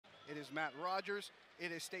It is Matt Rogers.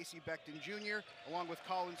 It is Stacy Beckton Jr., along with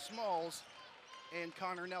Colin Smalls and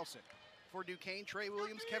Connor Nelson. For Duquesne, Trey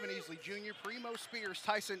Williams, Kevin Easley Jr., Primo Spears,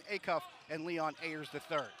 Tyson Acuff, and Leon Ayers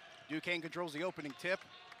III. Duquesne controls the opening tip,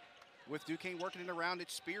 with Duquesne working it around.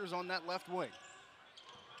 It's Spears on that left wing.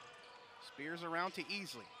 Spears around to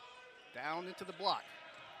Easley. Down into the block.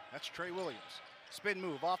 That's Trey Williams. Spin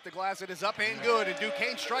move off the glass. It is up and good, and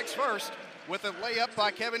Duquesne strikes first with a layup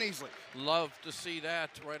by Kevin Easley. Love to see that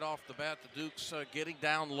right off the bat. The Dukes getting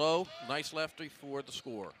down low. Nice lefty for the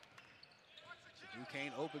score.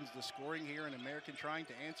 Duquesne opens the scoring here, and American trying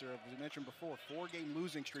to answer. As we mentioned before, 4-game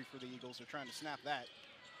losing streak for the Eagles. They're trying to snap that.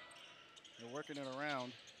 They're working it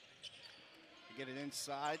around to get it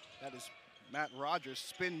inside. That is Matt Rogers.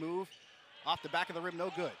 Spin move off the back of the rim,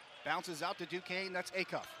 no good. Bounces out to Duquesne. That's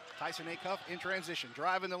Acuff. Tyson Acuff in transition,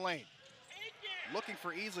 driving the lane. Looking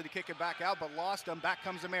for Easley to kick it back out, but lost him. Back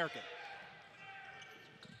comes American.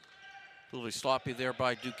 A little sloppy there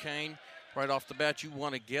by Duquesne. Right off the bat, you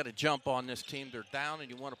want to get a jump on this team. They're down, and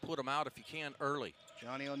you want to put them out if you can early.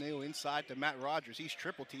 Johnny O'Neal inside to Matt Rogers. He's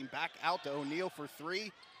triple team. Back out to O'Neal for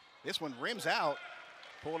three. This one rims out.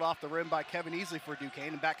 Pulled off the rim by Kevin Easley for Duquesne,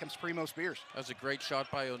 and back comes Primo Spears. That was a great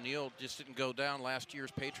shot by O'Neal. Just didn't go down. Last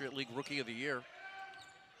year's Patriot League Rookie of the Year.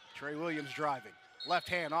 Trey Williams driving. Left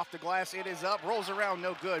hand off the glass. It is up. Rolls around,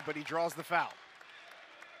 no good, but he draws the foul.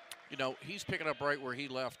 You know, he's picking up right where he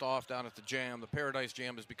left off down at the Jam. The Paradise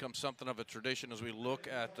Jam has become something of a tradition as we look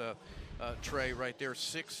at Trey right there.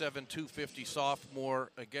 6'7", 250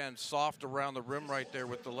 sophomore. Again, soft around the rim right there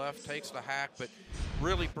with the left. Takes the hack, but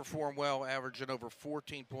really performed well, averaging over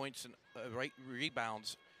 14 points and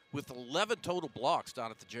rebounds with 11 total blocks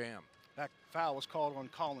down at the Jam. That foul was called on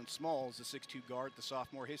Colin Smalls, the 6'2" guard, the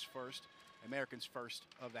sophomore, his first, American's first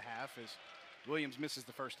of the half, as Williams misses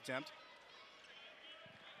the first attempt.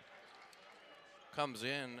 Comes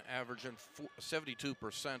in averaging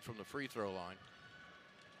 72% from the free throw line.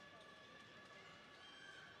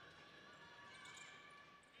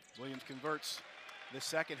 Williams converts the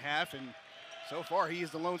second half, and so far he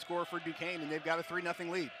is the lone scorer for Duquesne, and they've got a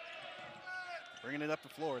 3-0 lead. Bringing it up the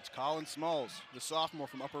floor, it's Colin Smalls, the sophomore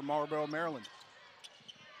from Upper Marlboro, Maryland.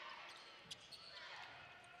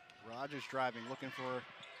 Rogers driving, looking for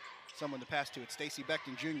someone to pass to. It's Stacy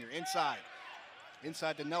Beckton Jr.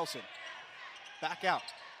 Inside to Nelson. Back out.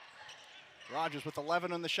 Rogers with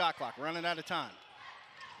 11 on the shot clock, running out of time.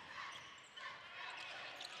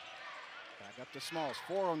 Back up to Smalls,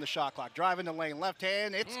 4 on the shot clock, driving the lane, left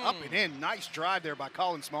hand, it's up and in. Nice drive there by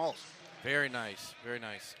Colin Smalls. Very nice, very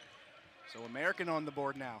nice. So American on the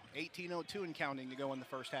board now, 18:02 and counting to go in the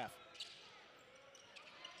first half.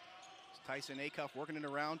 It's Tyson Acuff working it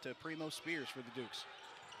around to Primo Spears for the Dukes.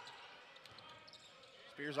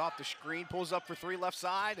 Spears off the screen, pulls up for three left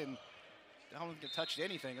side, and I don't think it touched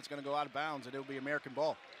anything. It's going to go out of bounds, and it'll be American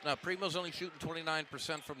ball. Now, Primo's only shooting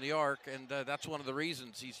 29% from the arc, and that's one of the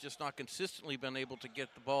reasons he's just not consistently been able to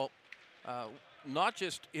get the ball, not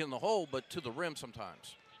just in the hole, but to the rim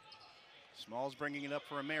sometimes. Smalls bringing it up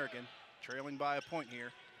for American, trailing by a point here.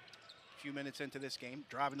 A few minutes into this game,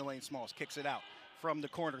 driving the lane, Smalls kicks it out from the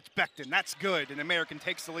corner. It's Beckton, that's good, and American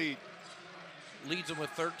takes the lead. Leads them with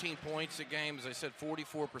 13 points a game. As I said,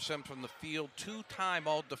 44% from the field. Two-time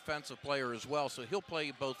all-defensive player as well, so he'll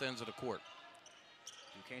play both ends of the court.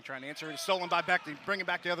 Duquesne trying to answer it. Stolen by Beckton. Bring it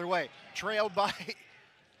back the other way. Trailed by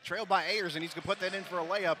Ayers, and he's going to put that in for a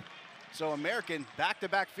layup. So American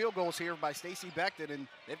back-to-back field goals here by Stacy Beckton, and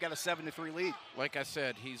they've got a 7-3 lead. Like I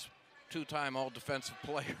said, he's two-time all-defensive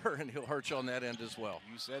player, and he'll hurt you on that end as well.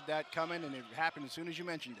 You said that coming, and it happened as soon as you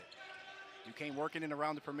mentioned it. Duquesne working in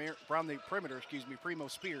around the perimeter, Primo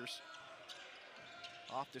Spears.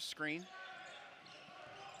 Off the screen.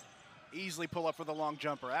 Easily pull up for the long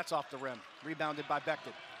jumper. That's off the rim. Rebounded by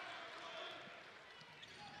Beckton.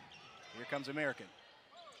 Here comes American.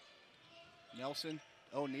 Nelson,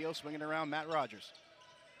 O'Neal swinging around, Matt Rogers.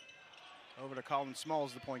 Over to Colin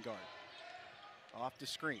Smalls, the point guard. Off the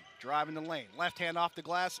screen, driving the lane. Left hand off the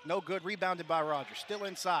glass, no good. Rebounded by Rogers, still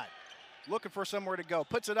inside. Looking for somewhere to go.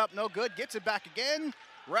 Puts it up, no good. Gets it back again.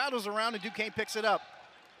 Rattles around, and Duquesne picks it up.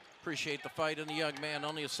 Appreciate the fight in the young man.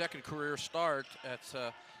 Only a second career start at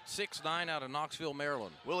 6'9" out of Knoxville,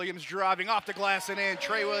 Maryland. Williams driving off the glass and in.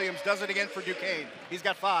 Trey Williams does it again for Duquesne. He's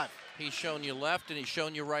got 5. He's shown you left, and he's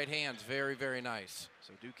shown you right hands. Very, very nice.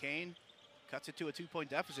 So Duquesne cuts it to a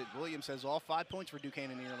 2-point deficit. Williams has all 5 points for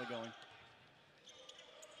Duquesne in the early going.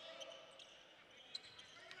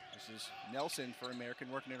 This is Nelson for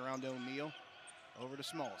American, working it around to O'Neal. Over to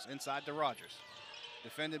Smalls, inside to Rogers.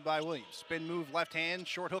 Defended by Williams. Spin move, left hand,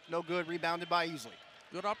 short hook, no good. Rebounded by Easley.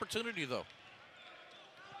 Good opportunity, though.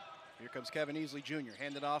 Here comes Kevin Easley Jr.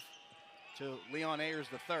 Handed off to Leon Ayers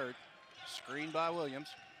III. Screen by Williams.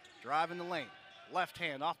 Drive in the lane. Left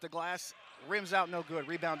hand off the glass. Rims out, no good.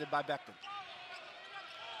 Rebounded by Becton.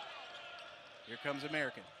 Here comes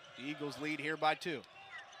American. The Eagles lead here by 2.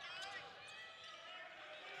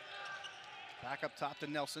 Back up top to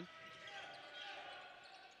Nelson.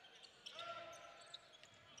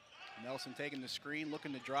 Nelson taking the screen,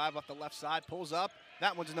 looking to drive off the left side, pulls up.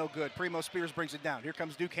 That one's no good. Primo Spears brings it down. Here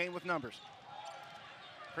comes Duquesne with numbers.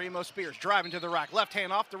 Primo Spears driving to the rack. Left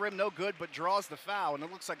hand off the rim, no good, but draws the foul, and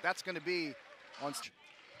it looks like that's going to be on.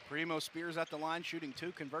 Primo Spears at the line, shooting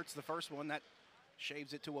 2, converts the first one. That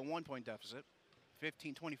shaves it to a 1-point deficit.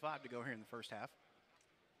 15-25 to go here in the first half.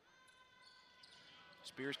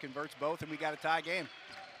 Spears converts both, and we got a tie game.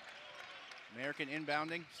 American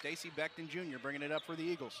inbounding. Stacey Becton Jr. bringing it up for the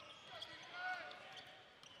Eagles.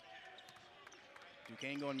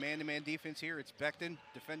 Duquesne going man-to-man defense here. It's Becton,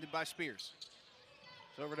 defended by Spears.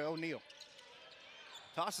 It's over to O'Neal.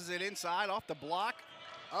 Tosses it inside, off the block,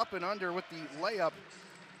 up and under with the layup.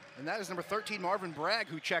 And that is number 13, Marvin Bragg,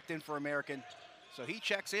 who checked in for American. So he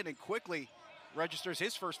checks in and quickly registers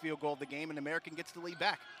his first field goal of the game, and American gets the lead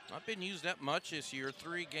back. Not been used that much this year.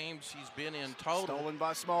 3 games he's been in total. Stolen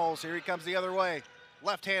by Smalls. Here he comes the other way.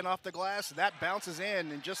 Left hand off the glass. That bounces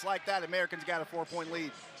in, and just like that, American's got a 4-point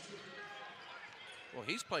lead. Well,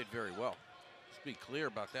 he's played very well. Let's be clear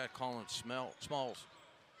about that. Colin Smalls.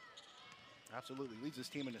 Absolutely. Leads his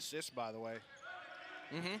team in assists, by the way.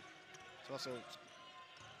 Mm-hmm. He's also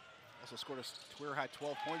scored a career-high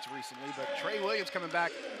 12 points recently, but Trey Williams coming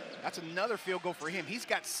back. That's another field goal for him. He's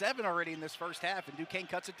got 7 already in this first half, and Duquesne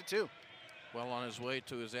cuts it to 2. Well on his way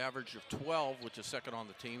to his average of 12, which is second on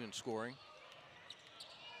the team in scoring.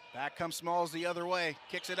 Back comes Smalls the other way.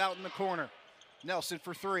 Kicks it out in the corner. Nelson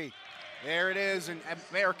for 3. There it is, and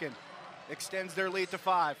American extends their lead to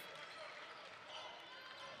 5.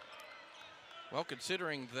 Well,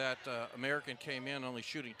 considering that American came in only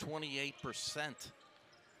shooting 28%,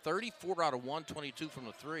 34 out of 122 from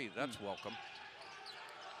the 3, that's welcome.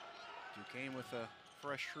 Duquesne with a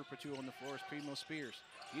fresh troop or 2 on the floor is Primo Spears.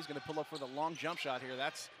 He's going to pull up for the long jump shot here.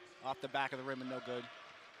 That's off the back of the rim and no good.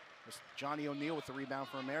 It's Johnny O'Neal with the rebound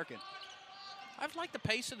for American. I've liked the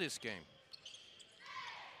pace of this game.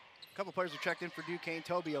 A couple players have checked in for Duquesne,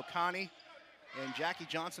 Toby O'Connie and Jackie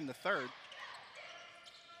Johnson III.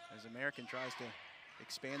 As American tries to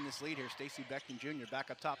expand this lead here, Stacey Becton Jr.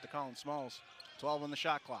 back up top to Colin Smalls. 12 on the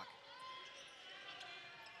shot clock.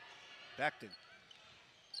 Becton.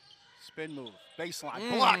 Spin move, baseline,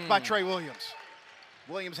 blocked by Trey Williams.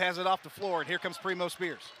 Williams has it off the floor, and here comes Primo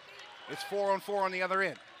Spears. It's 4-on-4 on the other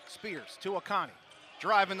end. Spears to O'Connie,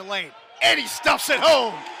 drive in the lane, and he stuffs it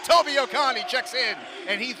home. Toby O'Connie checks in,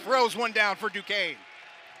 and he throws one down for Duquesne.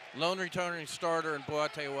 Lone returning starter, and boy, I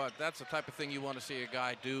tell you what, that's the type of thing you want to see a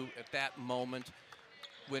guy do at that moment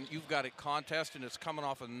when you've got a contest and it's coming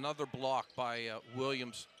off another block by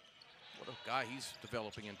Williams. What a guy he's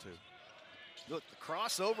developing into. Look, the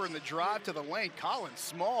crossover and the drive to the lane. Colin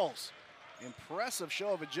Smalls, impressive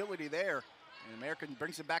show of agility there. And American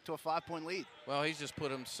brings it back to a 5-point lead. Well, he's just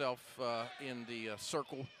put himself in the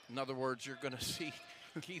circle. In other words, you're going to see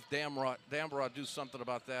Keith Damrod do something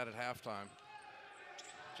about that at halftime.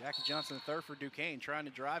 Jackie Johnson III for Duquesne trying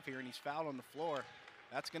to drive here, and he's fouled on the floor.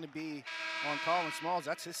 That's going to be on Colin Smalls.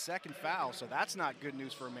 That's his second foul, so that's not good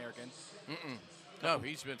news for American. No,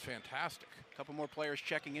 he's been fantastic. A couple more players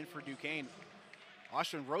checking in for Duquesne.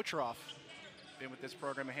 Austin Rotroff, been with this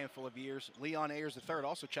program a handful of years. Leon Ayers III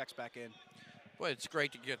also checks back in. Well, it's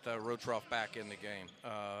great to get Rotroff back in the game.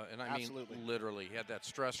 And I mean, literally, he had that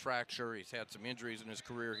stress fracture. He's had some injuries in his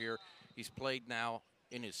career here. He's played now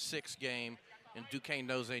in his 6th game, and Duquesne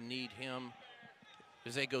knows they need him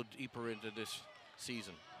as they go deeper into this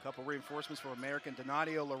season. A couple reinforcements for American.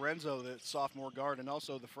 Donadio Lorenzo, the sophomore guard, and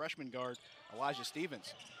also the freshman guard, Elijah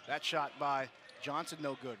Stevens. That shot by Johnson,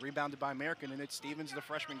 no good. Rebounded by American, and it's Stevens, the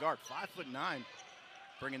freshman guard. 5'9",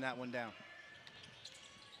 bringing that one down.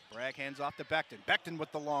 Bragg hands off to Becton. Becton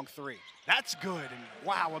with the long 3. That's good, and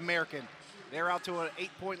wow, American. They're out to an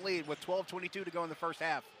 8-point lead with 12:22 to go in the first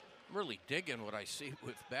half. I'm really digging what I see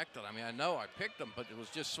with Becton. I mean, I know I picked him, but it was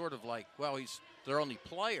just sort of like, well, he's their only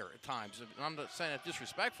player at times. And I'm not saying that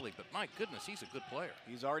disrespectfully, but my goodness, he's a good player.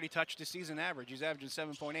 He's already touched his season average. He's averaging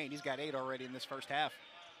 7.8. He's got 8 already in this first half.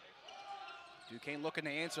 Duquesne looking to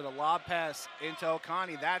answer the lob pass into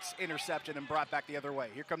O'Connie. That's intercepted and brought back the other way.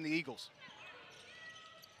 Here come the Eagles.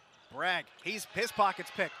 Bragg, his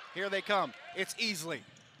pocket's picked. Here they come. It's Easley.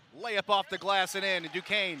 Layup off the glass and in, and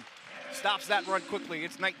Duquesne stops that run quickly.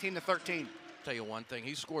 It's 19-13. Tell you one thing,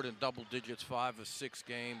 he scored in double digits 5 of 6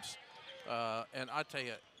 games. And I tell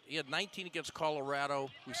you, He had 19 against Colorado.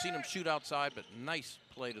 We've seen him shoot outside, but nice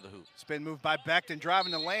play to the hoop. Spin move by Beckton,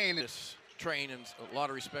 driving the lane. This train, in a lot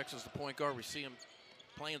of respects, as the point guard. We see him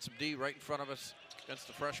playing some D right in front of us against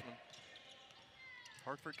the freshman.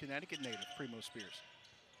 Hartford, Connecticut native, Primo Spears.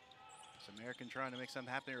 It's American trying to make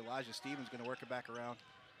something happen here. Elijah Stevens going to work it back around.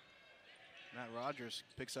 Matt Rogers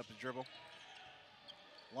picks up the dribble.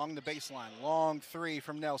 Along the baseline, long three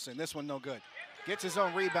from Nelson. This one no good. Gets his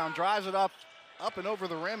own rebound, drives it up and over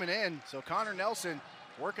the rim and in. So Connor Nelson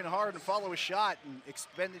working hard to follow his shot and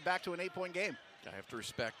expand it back to an 8-point game. I have to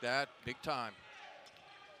respect that, big time.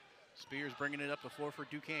 Spears bringing it up the floor for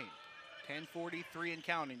Duquesne. 10:43 and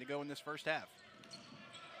counting to go in this first half.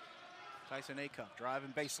 Tyson Acuff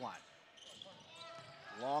driving baseline.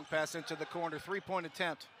 Long pass into the corner, 3-point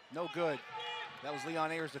attempt, no good. That was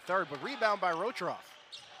Leon Ayers the third, but rebound by Rotroff.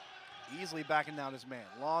 Easily backing down his man.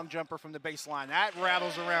 Long jumper from the baseline. That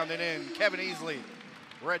rattles around and in. Kevin Easley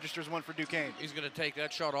registers one for Duquesne. He's going to take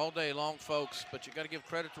that shot all day long, folks, but you got to give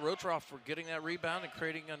credit to Rotroff for getting that rebound and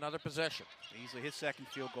creating another possession. Easley, his second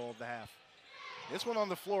field goal of the half. This one on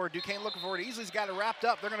the floor, Duquesne looking for it. Easley's got it wrapped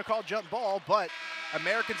up. They're going to call jump ball, but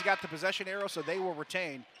Americans got the possession arrow, so they will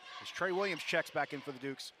retain. As Trey Williams checks back in for the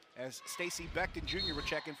Dukes, as Stacy Beckton Jr. would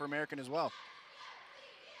check in for American as well.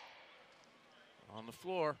 On the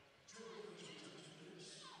floor.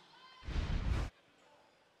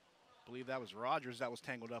 I believe that was Rogers that was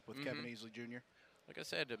tangled up with Kevin Easley Jr. Like I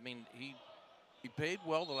said, I mean, he played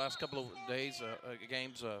well the last couple of days,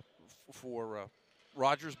 games for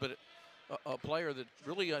Rogers, but a player that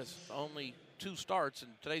really has only 2 starts,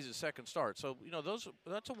 and today's his second start. So, you know,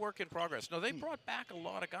 that's a work in progress. No, they brought back a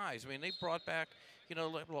lot of guys. I mean, they brought back, you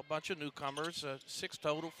know, a bunch of newcomers, 6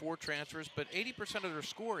 total, 4 transfers, but 80% of their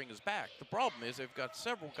scoring is back. The problem is they've got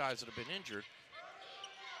several guys that have been injured,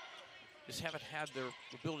 just haven't had their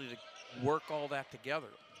ability to work all that together.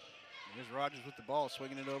 And here's Rogers with the ball,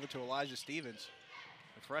 swinging it over to Elijah Stevens,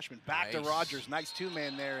 the freshman. Back to Rogers, nice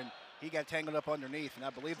 2-man there, and he got tangled up underneath, and I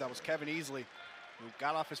believe that was Kevin Easley, who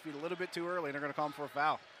got off his feet a little bit too early, and they're going to call him for a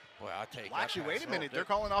foul. Boy, I'll take well, actually, wait a minute. They're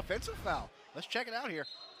calling offensive foul. Let's check it out here.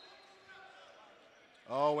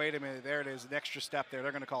 Oh, wait a minute. There it is, an extra step there.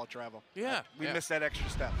 They're going to call it travel. Yeah. We missed that extra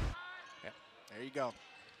step. Yeah. There you go.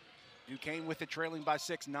 Duquesne with it, trailing by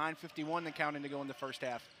 6, 9:51 and counting to go in the first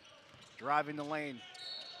half. Driving the lane.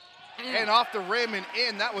 And off the rim and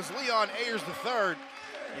in. That was Leon Ayers the third.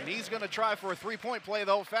 And he's going to try for a 3-point play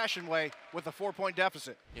the old-fashioned way with a 4-point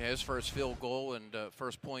deficit. Yeah, his first field goal and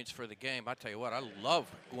first points for the game. I tell you what, I love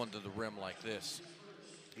going to the rim like this.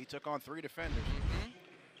 He took on 3 defenders.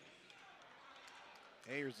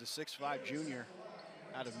 Ayers, the 6'5 junior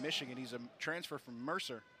out of Michigan. He's a transfer from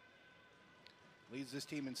Mercer. Leads this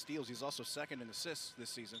team in steals. He's also second in assists this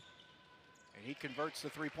season. And he converts the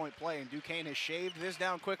 3-point play, and Duquesne has shaved this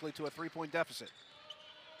down quickly to a 3-point deficit.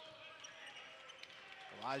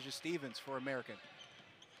 Elijah Stevens for American.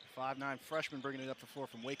 5'9 freshman bringing it up the floor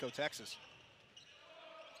from Waco, Texas.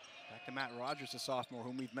 Back to Matt Rogers, the sophomore,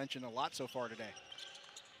 whom we've mentioned a lot so far today.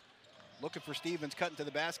 Looking for Stevens, cutting to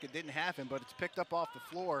the basket, didn't have him, but it's picked up off the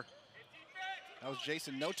floor. That was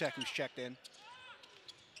Jason Notek who's checked in.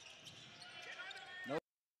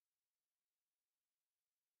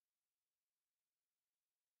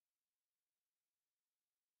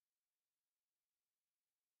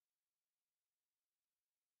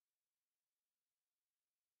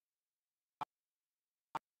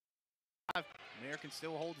 American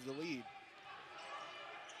still holds the lead.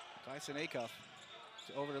 Tyson Acuff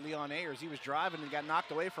over to Leon Ayers. He was driving and got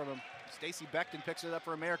knocked away from him. Stacy Beckton picks it up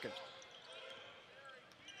for American.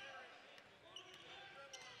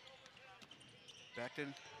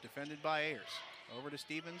 Beckton defended by Ayers. Over to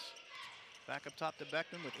Stevens. Back up top to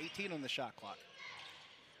Beckton with 18 on the shot clock.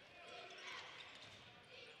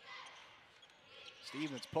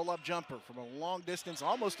 Stevens, pull-up jumper from a long distance,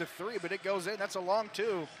 almost a 3, but it goes in. That's a long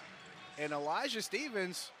 2. And Elijah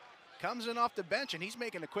Stevens comes in off the bench, and he's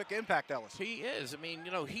making a quick impact, Ellis. He is. I mean,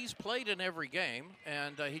 you know, he's played in every game,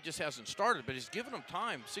 and he just hasn't started, but he's given him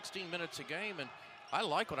time, 16 minutes a game, and I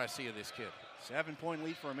like what I see of this kid. 7-point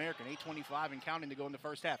lead for American, 8:25 and counting to go in the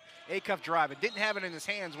first half. Acuff driving, didn't have it in his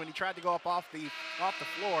hands when he tried to go up off the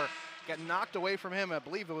floor. Got knocked away from him. I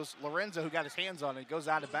believe it was Lorenzo who got his hands on it. It goes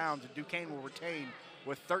out of bounds, and Duquesne will retain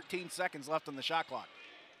with 13 seconds left on the shot clock.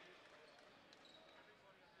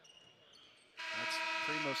 That's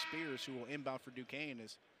Primo Spears who will inbound for Duquesne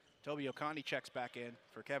as Toby Oconee checks back in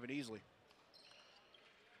for Kevin Easley.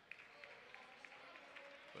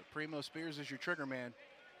 But Primo Spears is your trigger man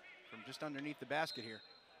from just underneath the basket here.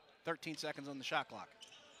 13 seconds on the shot clock.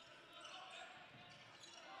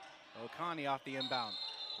 Oconee off the inbound.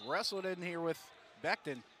 Wrestled in here with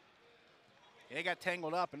Becton. They got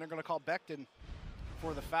tangled up, and they're going to call Becton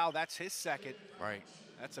for the foul. That's his second. Right.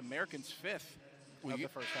 That's American's fifth of the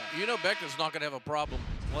first half. You know Becton's not going to have a problem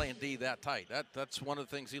playing D that tight. That's one of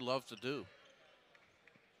the things he loves to do.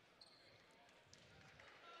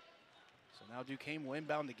 So now Duquesne will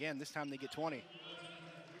inbound again. This time they get 20. And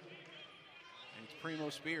it's Primo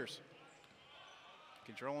Spears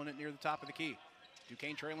controlling it near the top of the key.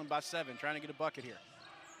 Duquesne trailing by 7, trying to get a bucket here.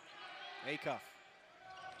 Acuff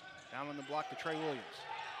down on the block to Trey Williams.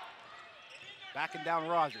 Backing down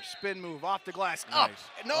Rogers. Spin move off the glass. Nice.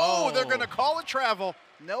 Up. No, they're going to call it travel.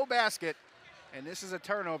 No basket. And this is a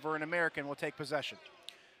turnover, and American will take possession.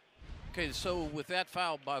 Okay, so with that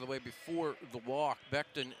foul, by the way, before the walk,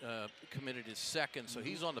 Becton committed his second, so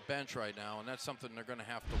he's on the bench right now, and that's something they're going to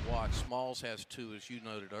have to watch. Smalls has 2, as you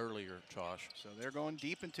noted earlier, Josh. So they're going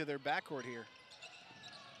deep into their backcourt here.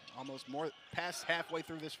 Almost more past halfway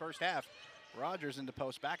through this first half. Rogers in the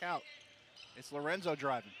post, back out. It's Lorenzo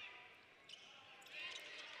driving.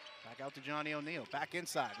 Back out to Johnny O'Neal, back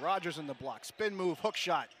inside. Rogers in the block, spin move, hook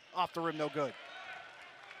shot, off the rim, no good.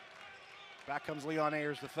 Back comes Leon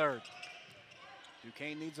Ayers the third.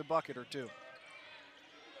 Duquesne needs a bucket or 2.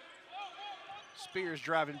 Spears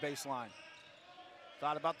driving baseline.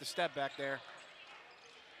 Thought about the step back there.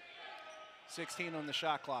 16 on the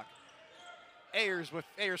shot clock. Ayers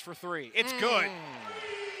for 3. It's good.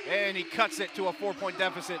 And he cuts it to a 4-point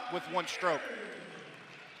deficit with 1 stroke.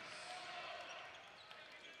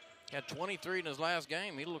 Had 23 in his last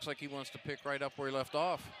game. He looks like he wants to pick right up where he left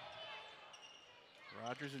off.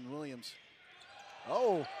 Rogers and Williams.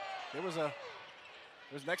 Oh, there was an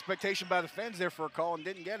expectation by the fans there for a call and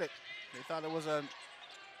didn't get it. They thought it was an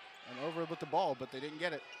over with the ball, but they didn't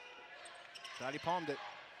get it. Thought he palmed it.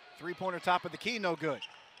 3-pointer top of the key, no good.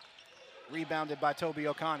 Rebounded by Toby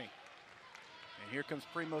O'Connie. And here comes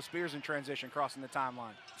Primo Spears in transition, crossing the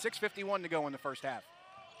timeline. 6:51 to go in the first half.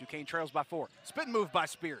 Duquesne trails by 4. Spin move by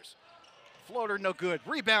Spears. Floater, no good.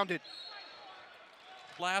 Rebounded.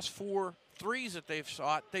 Last 4 threes that they've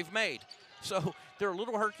shot, they've made. So they're a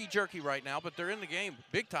little herky-jerky right now, but they're in the game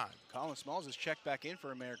big time. Colin Smalls is checked back in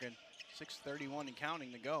for American. 6:31 and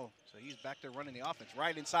counting to go. So he's back there running the offense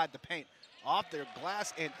right inside the paint. Off their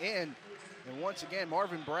glass and in. And once again,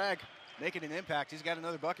 Marvin Bragg making an impact. He's got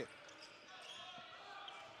another bucket.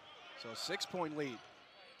 So a 6-point lead.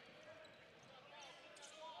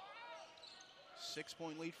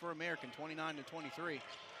 6-point lead for American, 29-23.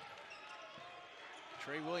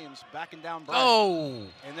 Trey Williams backing down Bragg. Oh!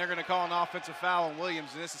 And they're going to call an offensive foul on Williams,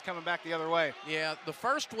 and this is coming back the other way. Yeah, the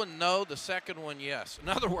first one, no. The second one, yes. In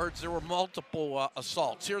other words, there were multiple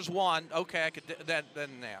assaults. Here's one. Okay, I could. Then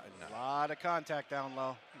no. A lot of contact down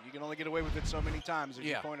low. You can only get away with it so many times, as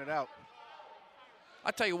you pointed out. I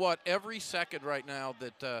tell you what, every second right now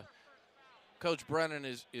that Coach Brennan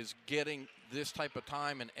is getting this type of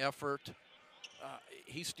time and effort,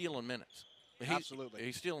 he's stealing minutes. Absolutely.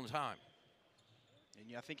 He's stealing time.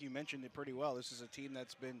 And I think you mentioned it pretty well. This is a team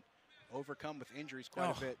that's been overcome with injuries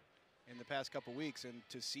quite a bit in the past couple weeks. And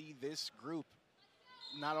to see this group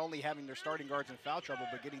not only having their starting guards in foul trouble,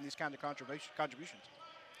 but getting these kind of contributions.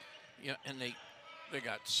 Yeah, and they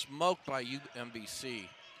got smoked by UMBC.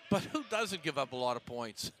 But who doesn't give up a lot of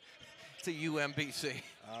points to UMBC?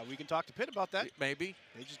 We can talk to Pitt about that. Maybe.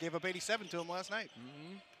 They just gave up 87 to them last night.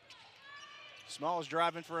 Smalls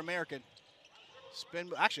driving for American.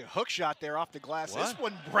 Actually a hook shot there off the glass. What? This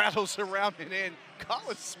one rattles around and in.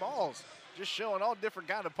 Colin Smalls just showing all different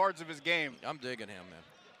kind of parts of his game. I'm digging him,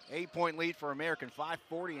 man. 8-point lead for American,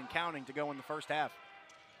 5:40 and counting to go in the first half.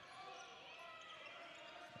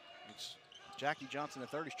 It's Jackie Johnson, the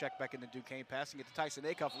third, is checked back into Duquesne, passing it to Tyson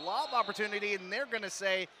Acuff. Lob opportunity, and they're going to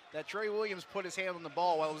say that Trey Williams put his hand on the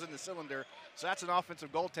ball while it was in the cylinder. So that's an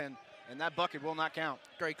offensive goaltend, and that bucket will not count.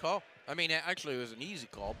 Great call. I mean, actually, it was an easy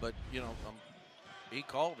call, but, you know, he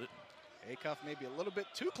called it. Acuff maybe a little bit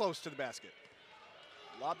too close to the basket.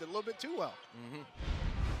 Lobbed it a little bit too well.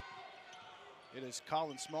 It is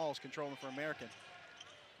Colin Smalls controlling for American.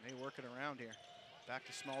 They working around here. Back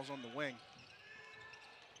to Smalls on the wing.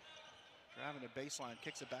 Driving the baseline,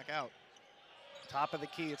 kicks it back out. Top of the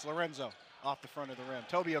key, it's Lorenzo off the front of the rim.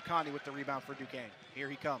 Toby O'Connie with the rebound for Duquesne. Here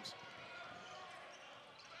he comes.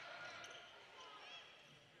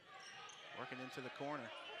 Working into the corner.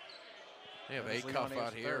 They have Acuff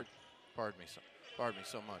out here. Pardon me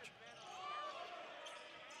so much.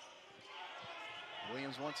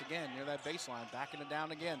 Williams once again near that baseline, backing it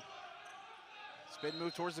down again. Spin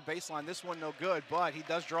move towards the baseline. This one no good, but he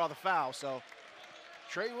does draw the foul. So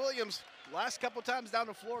Trey Williams, last couple times down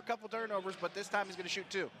the floor, a couple turnovers, but this time he's going to shoot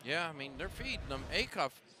 2. Yeah, I mean, they're feeding them.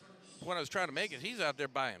 Acuff point I was trying to make is he's out there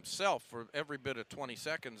by himself for every bit of 20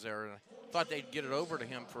 seconds there, and I thought they'd get it over to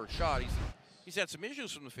him for a shot. He's had some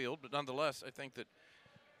issues from the field, but nonetheless, I think that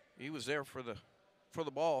he was there for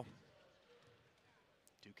the ball.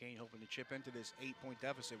 Duquesne hoping to chip into this 8-point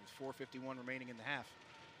deficit with 4:51 remaining in the half.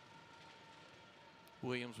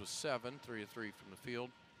 Williams was 7, 3 of 3 from the field.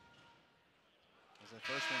 As the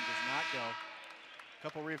first one does not go. A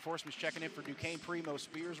couple reinforcements checking in for Duquesne. Primo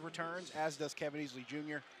Spears returns, as does Kevin Easley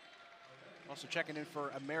Jr. Also checking in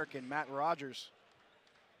for American, Matt Rogers,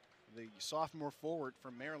 the sophomore forward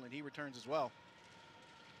from Maryland. He returns as well.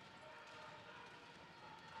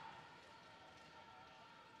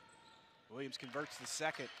 Williams converts the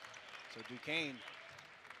second. So Duquesne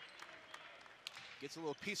gets a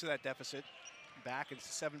little piece of that deficit back.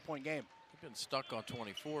 It's a 7-point game. They've been stuck on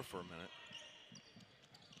 24 for a minute.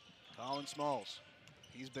 Colin Smalls,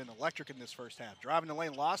 he's been electric in this first half. Driving the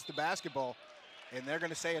lane, lost the basketball, and they're going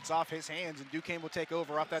to say it's off his hands, and Duquesne will take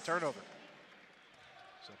over off that turnover.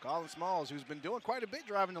 So Colin Smalls, who's been doing quite a bit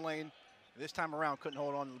driving the lane, this time around couldn't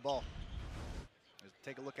hold on to the ball. Let's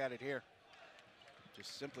take a look at it here.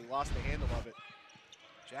 Just simply lost the handle of it.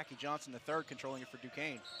 Jackie Johnson, the third, controlling it for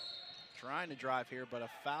Duquesne. Trying to drive here, but a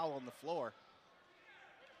foul on the floor.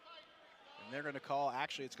 And they're going to call,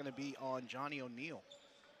 actually, it's going to be on Johnny O'Neill.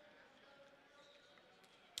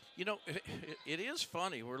 You know, it is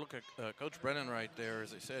funny. We're looking at Coach Brennan right there.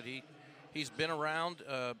 As I said, he's been around.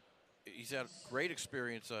 He's had great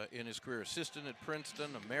experience in his career. Assistant at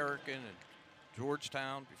Princeton, American, and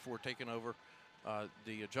Georgetown before taking over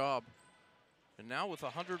the job. And now with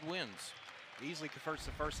 100 wins. Easily converts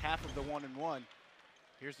the first half of the 1-and-1.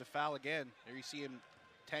 Here's the foul again. There you see him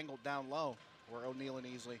tangled down low where O'Neill and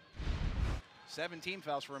Easley. 17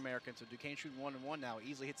 fouls for American, so Duquesne shooting 1-and-1 now.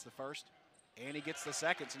 Easley hits the first, and he gets the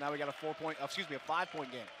second. So now we got a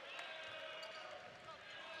 5-point game.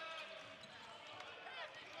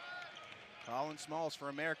 Colin Smalls for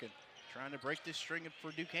American, trying to break this string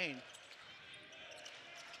for Duquesne.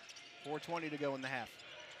 4:20 to go in the half.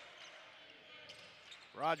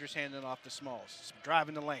 Rogers handing off to Smalls,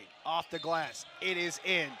 driving the lane, off the glass. It is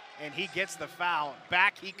in, and he gets the foul.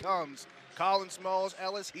 Back he comes. Colin Smalls,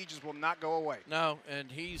 Ellis, he just will not go away. No,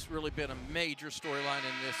 and he's really been a major storyline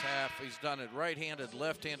in this half. He's done it right-handed,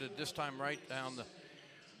 left-handed, this time right down the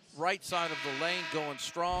right side of the lane, going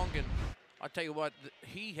strong. And I'll tell you what,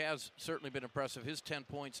 he has certainly been impressive. His 10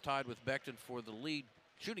 points tied with Becton for the lead,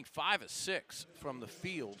 shooting 5 of 6 from the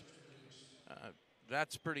field.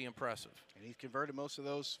 That's pretty impressive. And he's converted most of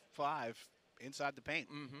those 5 inside the paint.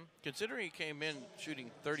 Considering he came in shooting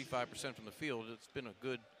 35% from the field, it's been a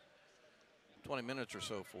good 20 minutes or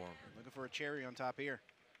so for him. Looking for a cherry on top here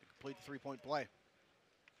to complete the 3-point play.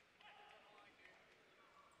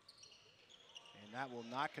 And that will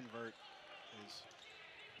not convert as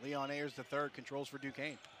Leon Ayers III controls for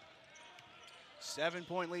Duquesne.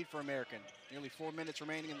 7-point lead for American. Nearly 4 minutes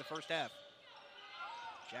remaining in the first half.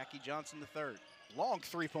 Jackie Johnson III. Long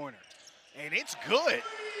 3-pointer. And it's good.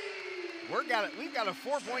 We've got a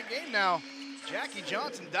 4-point game now. Jackie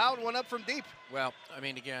Johnson dialed one up from deep. Well, I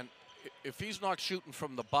mean, again, if he's not shooting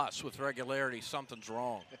from the bus with regularity, something's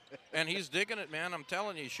wrong. And he's digging it, man. I'm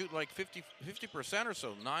telling you, he's shooting like 50% or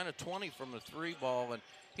so. 9 of 20 from the 3 ball. And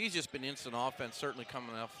he's just been instant offense, certainly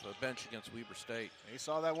coming off the bench against Weber State. He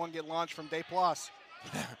saw that one get launched from Desplace.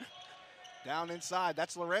 Down inside.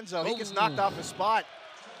 That's Lorenzo. He gets knocked off his spot.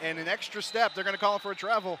 And an extra step, they're going to call him for a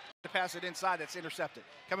travel. To pass it inside, that's intercepted.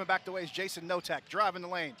 Coming back the way is Jason Notek, driving the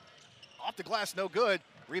lane. Off the glass, no good.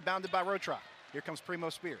 Rebounded by Rotroff. Here comes Primo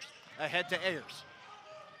Spears. Ahead to Ayers.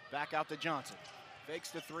 Back out to Johnson. Fakes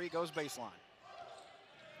the 3, goes baseline.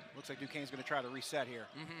 Looks like Duquesne's going to try to reset here.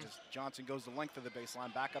 As Johnson goes the length of the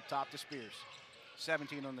baseline, back up top to Spears.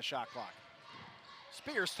 17 on the shot clock.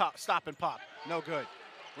 Spears stop and pop, no good.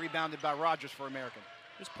 Rebounded by Rogers for American.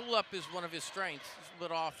 His pull-up is one of his strengths. He's a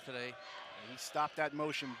bit off today. And he stopped that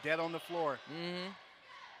motion dead on the floor.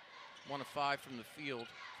 1 of 5 from the field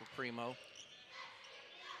for Primo.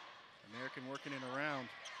 American working it around.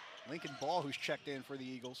 Lincoln Ball, who's checked in for the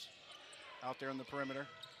Eagles, out there on the perimeter.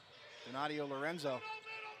 Donadio Lorenzo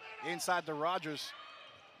inside the Rogers.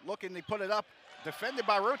 Looking, they put it up. Defended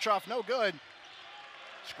by Rotroff, no good.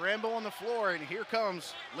 Scramble on the floor, and here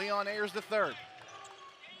comes Leon Ayers III.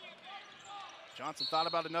 Johnson thought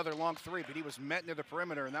about another long 3, but he was met near the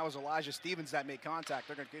perimeter, and that was Elijah Stevens that made contact.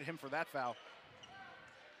 They're going to get him for that foul.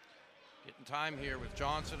 Getting time here with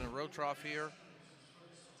Johnson and Rotroff here.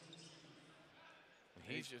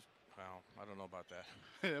 He's just, well, I don't know about that.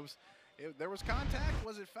 There was contact.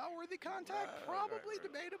 Was it foul-worthy contact? Probably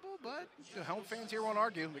debatable, but home fans here won't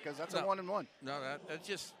argue because that's a 1-and-1. No, that's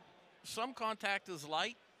just, some contact is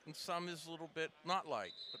light, and some is a little bit not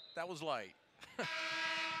light, but that was light.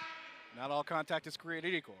 Not all contact is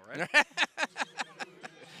created equal, right?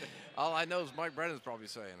 All I know is Mike Brennan's probably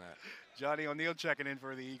saying that. Johnny O'Neill checking in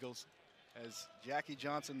for the Eagles as Jackie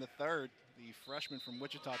Johnson III, the freshman from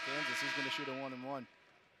Wichita, Kansas, he's going to shoot a 1-and-1.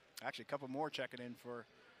 Actually, a couple more checking in for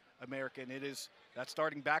American. It is that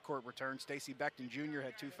starting backcourt return. Stacey Beckton Jr.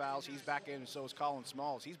 had 2 fouls. He's back in, and so is Colin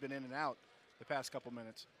Smalls. He's been in and out the past couple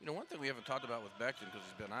minutes. You know, one thing we haven't talked about with Beckton because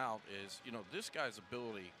he's been out is, you know, this guy's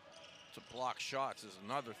ability to block shots is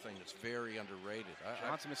another thing that's very underrated.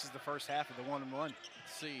 Johnson misses the first half of the 1-and-1.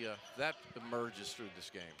 See, that emerges through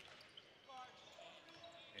this game.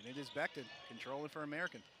 And it is Beckton controlling for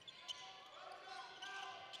American.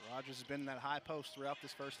 Rogers has been in that high post throughout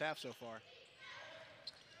this first half so far.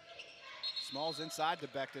 Smalls inside to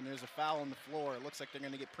Beckton. There's a foul on the floor. It looks like they're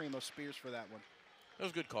going to get Primo Spears for that one. That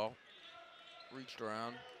was a good call. Reached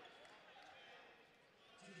around.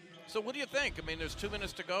 So what do you think? I mean, there's 2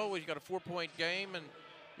 minutes to go. You got a 4-point game, and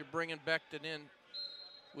you're bringing Beckton in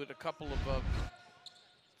with a couple of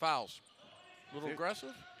fouls. A little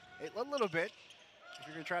aggressive? A little bit. If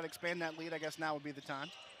you're going to try to expand that lead, I guess now would be the time.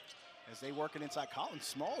 As they work it inside. Colin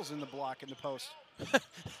Smalls in the block in the post.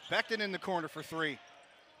 Beckton in the corner for 3.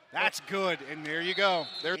 That's good, and there you go.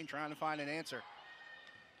 They're trying to find an answer.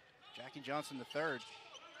 Jackie Johnson III.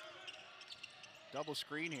 Double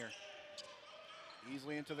screen here.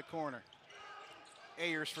 Easily into the corner.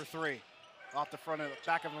 Ayers for 3. Off the front of the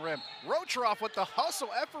back of the rim. Rotroff with the hustle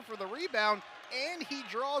effort for the rebound, and he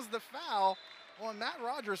draws the foul on Matt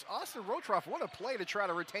Rogers. Austin Rotroff, what a play to try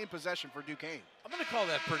to retain possession for Duquesne. I'm going to call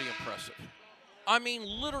that pretty impressive. I mean,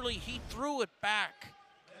 literally, he threw it back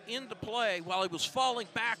into play while he was falling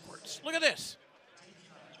backwards. Look at this.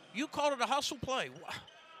 You called it a hustle play.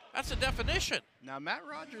 That's a definition. Now, Matt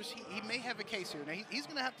Rogers, he may have a case here. Now, he's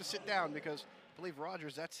going to have to sit down because I believe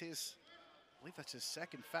Rogers, that's his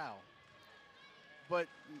second foul. But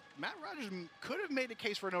Matt Rogers could have made a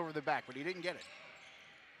case for an over the back, but he didn't get it.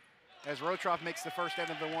 As Rotroff makes the first end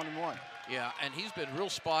of the 1-and-1. Yeah, and he's been real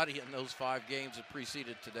spotty in those 5 games that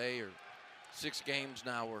preceded today, or 6 games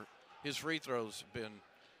now, where his free throws have been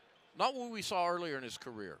not what we saw earlier in his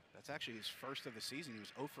career. That's actually his first of the season. He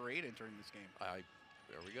was 0 for 8 entering this game.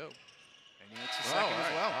 There we go. And he hits the second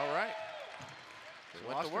as well. All right.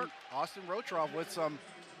 So went to work. Austin Rotroff with some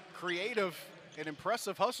creative and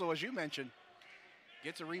impressive hustle, as you mentioned.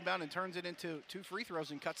 Gets a rebound and turns it into 2 free throws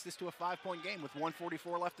and cuts this to a 5-point game with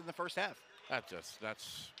 1:44 left in the first half.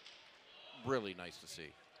 That's really nice to see.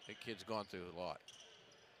 That kid's gone through a lot.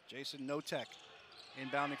 Jason Notek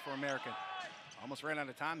inbounding for American. Almost ran out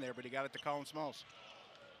of time there, but he got it to Colin Smalls.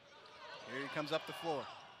 Here he comes up the floor.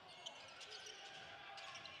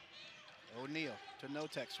 O'Neal to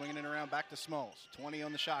Notek, swinging it around back to Smalls. 20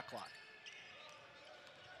 on the shot clock.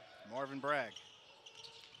 Marvin Bragg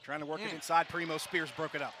trying to work it inside. Primo Spears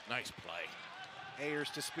broke it up. Nice play. Ayers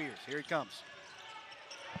to Spears. Here he comes.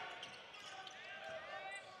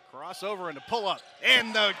 Crossover and a pull-up.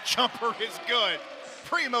 And the jumper is good.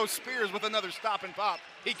 Primo Spears with another stop and pop.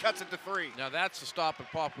 He cuts it to 3. Now that's the stop and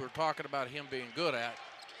pop we were talking about him being good at.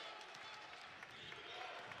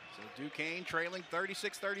 So Duquesne trailing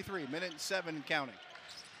 36-33. Minute and 7 and counting.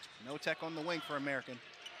 Notek on the wing for American.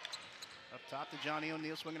 Up top to Johnny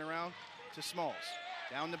O'Neill, swinging around to Smalls.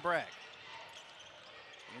 Down to Bragg.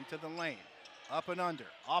 Into the lane. Up and under.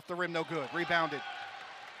 Off the rim, no good. Rebounded.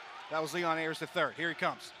 That was Leon Ayers III. Here he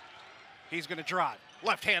comes. He's going to drive.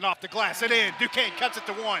 Left hand off the glass and in. Duquesne cuts it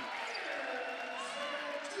to 1.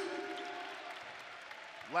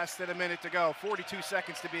 Less than a minute to go. 42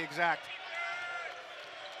 seconds to be exact.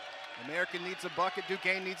 American needs a bucket.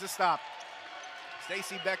 Duquesne needs a stop.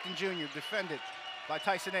 Stacey Beckton Jr. defended by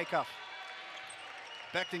Tyson Acuff.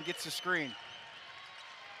 Beckton gets the screen.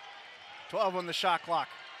 12 on the shot clock.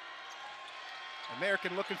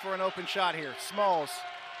 American looking for an open shot here. Smalls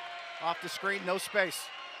off the screen, no space.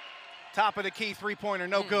 Top of the key, 3-pointer,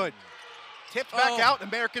 no good. Tipped back out,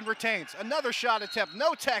 American retains. Another shot attempt,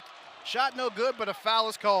 Notek. Shot no good, but a foul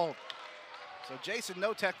is called. So Jason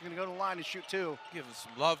Notek going to go to the line and shoot 2. Giving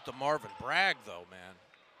some love to Marvin Bragg, though, man.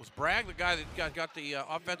 Was Bragg the guy that got the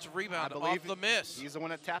offensive rebound off the miss? He's the one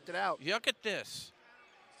that tapped it out. Look at this.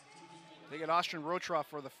 They get Austin Rotroff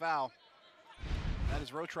for the foul. That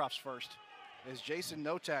is Rotroff's first. As Jason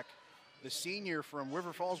Notek, the senior from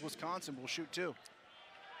River Falls, Wisconsin, will shoot 2.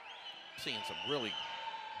 Seeing some really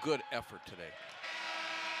good effort today.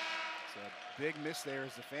 It's a big miss there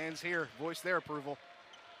as the fans here voice their approval.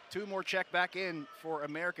 2 more check back in for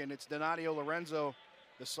American. It's Donadio Lorenzo,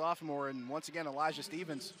 the sophomore, and once again Elijah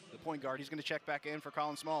Stevens, the point guard. He's going to check back in for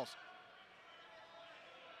Colin Smalls.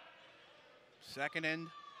 Second end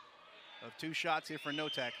of 2 shots here for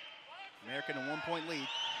Notek. American a 1-point lead.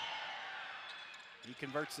 He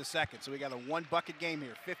converts the second, so we got a 1-bucket game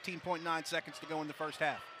here. 15.9 seconds to go in the first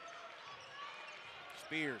half.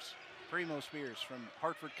 Spears, Primo Spears from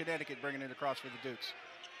Hartford, Connecticut, bringing it across for the Dukes.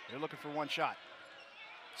 They're looking for 1 shot.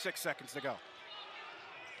 6 seconds to go.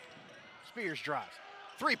 Spears drives.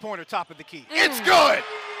 3-pointer top of the key. It's good!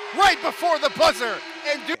 Right before the buzzer!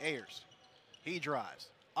 And Ayers, he drives.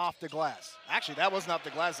 Off the glass. Actually, that wasn't off the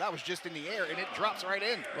glass. That was just in the air, and it drops right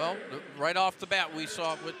in. Well, right off the bat, we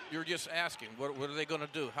saw what you're just asking. What are they going to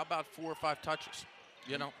do? How about 4 or 5 touches?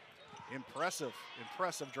 You know? Impressive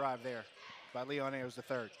drive there by Leon Ayers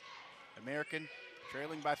III. American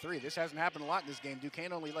trailing by 3. This hasn't happened a lot in this game.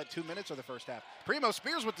 Duquesne only led 2 minutes of the first half. Primo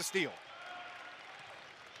Spears with the steal.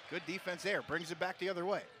 Good defense there. Brings it back the other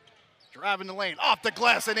way. Driving the lane. Off the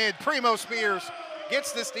glass and in. Primo Spears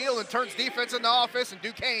gets the steal and turns defense into offense, and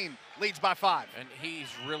Duquesne leads by 5. And he's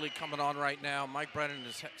really coming on right now. Mike Brennan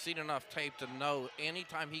has seen enough tape to know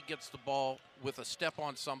anytime he gets the ball with a step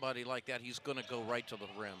on somebody like that, he's going to go right to the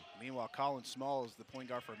rim. Meanwhile, Colin Small is the point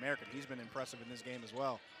guard for American. He's been impressive in this game as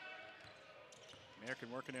well.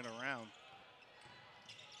 American working it around.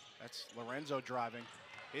 That's Lorenzo driving.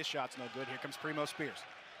 His shot's no good. Here comes Primo Spears.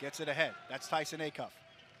 Gets it ahead. That's Tyson Acuff.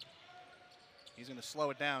 He's going to slow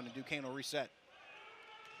it down, and Duquesne will reset.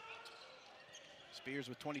 Spears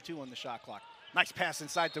with 22 on the shot clock. Nice pass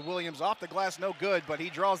inside to Williams. Off the glass, no good, but he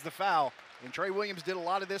draws the foul. And Trey Williams did a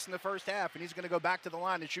lot of this in the first half, and he's going to go back to the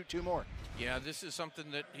line and shoot 2 more. Yeah, this is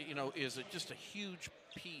something that, you know, is just a huge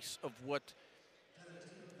piece of what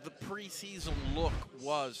the preseason look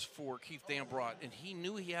was for Keith Dambrot, and he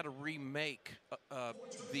knew he had to remake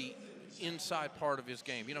the inside part of his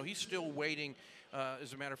game. You know, he's still waiting.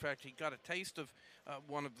 As a matter of fact, he got a taste of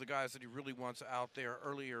one of the guys that he really wants out there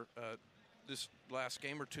earlier this last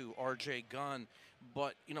game or two, R.J. Gunn.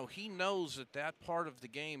 But, you know, he knows that that part of the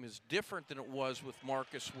game is different than it was with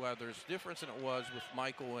Marcus Weathers, different than it was with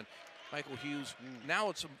Michael and Michael Hughes. Now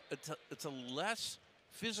it's a less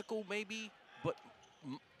physical maybe, but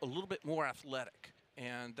a little bit more athletic.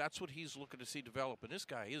 And that's what he's looking to see develop, and this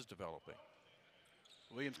guy is developing.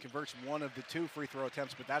 Williams converts 1 of the 2 free throw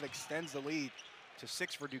attempts, but that extends the lead to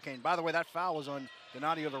 6 for Duquesne. By the way, that foul was on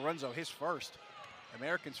Donadio Lorenzo, his first,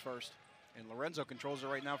 American's first. And Lorenzo controls it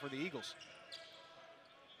right now for the Eagles.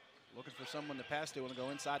 Looking for someone to pass to and go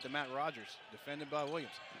inside to Matt Rogers, defended by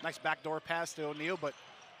Williams. Nice backdoor pass to O'Neal, but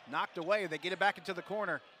knocked away. They get it back into the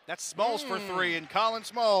corner. That's Smalls for 3, and Colin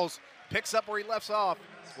Smalls picks up where he left off,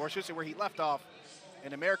 or I should say where he left off,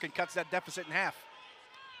 and American cuts that deficit in half.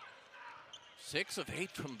 6 of 8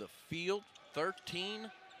 from the field, 13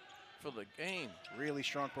 for the game. Really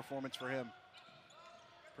strong performance for him.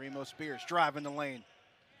 Primo Spears driving the lane,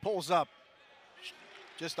 pulls up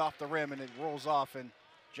just off the rim, and it rolls off, and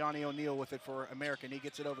Johnny O'Neal with it for American. He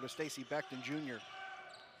gets it over to Stacey Beckton Jr.,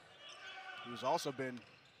 who's also been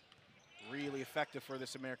really effective for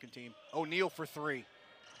this American team. O'Neal for 3.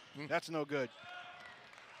 That's no good.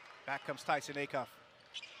 Back comes Tyson Acuff.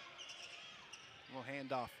 Little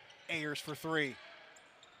handoff. Ayers for 3.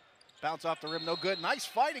 Bounce off the rim, no good. Nice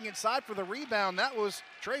fighting inside for the rebound. That was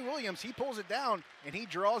Trey Williams. He pulls it down, and he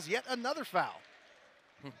draws yet another foul.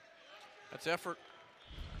 That's effort.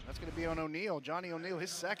 That's going to be on O'Neal. Johnny O'Neal, his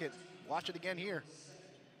second. Watch it again here.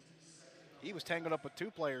 He was tangled up with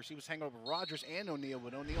 2 players. He was tangled up with Rogers and O'Neal,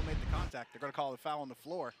 but O'Neal made the contact. They're going to call the foul on the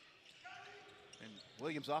floor. And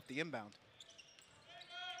Williams off the inbound.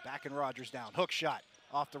 Back and Rogers down. Hook shot.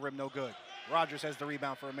 Off the rim, no good. Rogers has the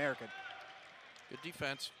rebound for American. Good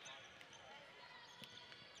defense.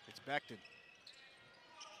 It's Beckton.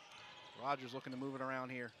 Rogers looking to move it around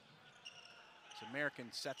here. So American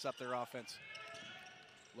sets up their offense.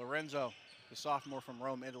 Lorenzo, the sophomore from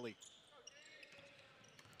Rome, Italy.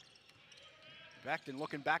 Beckton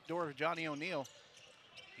looking backdoor to Johnny O'Neal.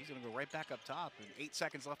 He's going to go right back up top. And 8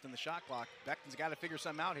 seconds left in the shot clock. Beckton's got to figure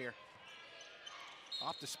something out here.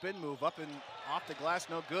 Off the spin move, up and off the glass,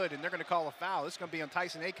 no good. And they're going to call a foul. This is going to be on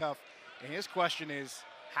Tyson Acuff. And his question is,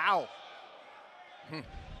 how?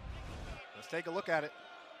 Let's take a look at it.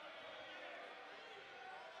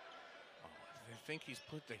 I think he's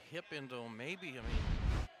put the hip into him, maybe. I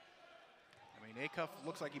mean, Acuff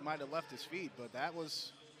looks like he might have left his feet, but that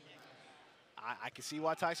was, I can see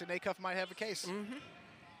why Tyson Acuff might have a case.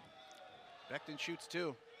 Beckton shoots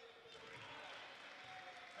 2.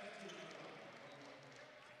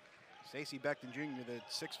 Stacey Beckton Jr., the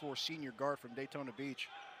 6'4" senior guard from Daytona Beach.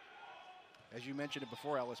 As you mentioned it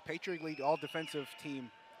before, Ellis, Patriot League all-defensive team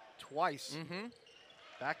twice,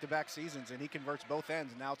 back-to-back seasons, and he converts both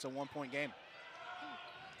ends, and now it's a 1-point game.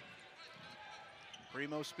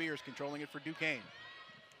 Primo Spears controlling it for Duquesne.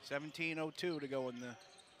 17:02 to go in the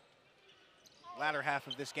latter half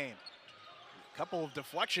of this game. A couple of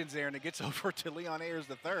deflections there, and it gets over to Leon Ayers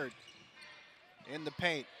III. In the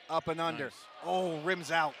paint, up and under. Nice. Oh,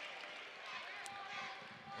 rims out.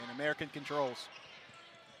 And American controls.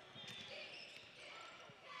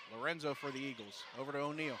 Lorenzo for the Eagles. Over to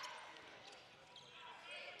O'Neal.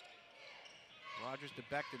 Rogers to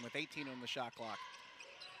Beckton with 18 on the shot clock.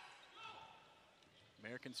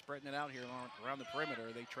 Americans spreading it out here around the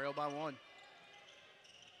perimeter. They trail by 1.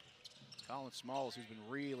 Colin Smalls, who's been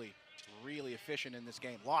really, really efficient in this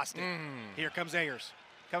game. Lost it. Here comes Ayers.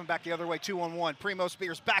 Coming back the other way, 2-on-1. Primo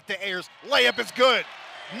Spears back to Ayers. Layup is good.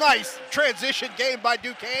 Nice transition game by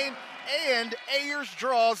Duquesne. And Ayers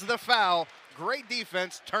draws the foul. Great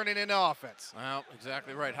defense, turning into offense. Well,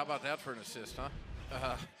 exactly right. How about that for an assist,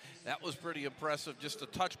 huh? That was pretty impressive. Just a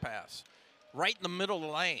touch pass. Right in the middle of the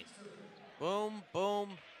lane. Boom, boom,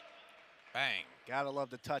 bang. Gotta love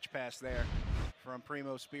the touch pass there from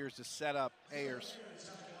Primo Spears to set up Ayers.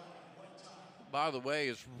 By the way,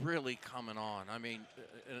 is really coming on. I mean,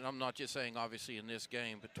 and I'm not just saying obviously in this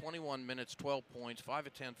game, but 21 minutes, 12 points, 5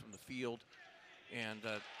 of 10 from the field, and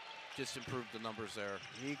just improved the numbers there.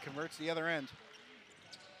 He converts the other end.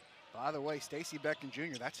 By the way, Stacey Beckton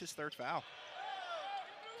Jr., that's his 3rd foul.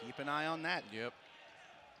 Keep an eye on that. Yep.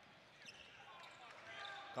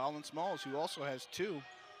 Colin Smalls, who also has 2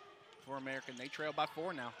 for American. They trail by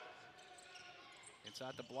 4 now.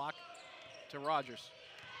 Inside the block to Rogers.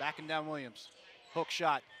 Backing down Williams. Hook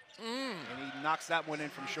shot. And he knocks that one in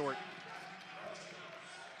from short.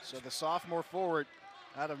 So the sophomore forward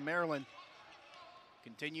out of Maryland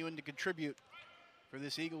continuing to contribute for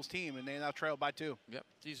this Eagles team, and they now trail by 2. Yep,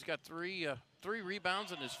 he's got three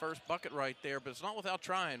rebounds in his first bucket right there, but it's not without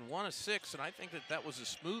trying. 1 of 6, and I think that was as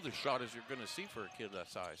smooth a shot as you're going to see for a kid that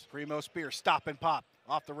size. Primo Spears, stop and pop.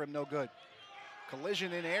 Off the rim, no good.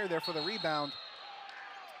 Collision in air there for the rebound.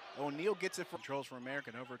 O'Neal gets it from controls from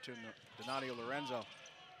American over to Donadio Lorenzo.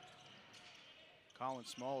 Colin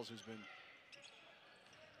Smalls, who's been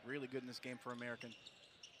really good in this game for American.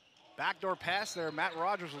 Backdoor pass there. Matt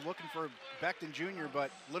Rogers was looking for Beckton Jr., but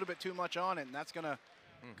a little bit too much on it, and that's going to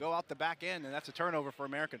go out the back end, and that's a turnover for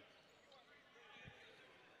American.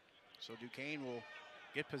 So Duquesne will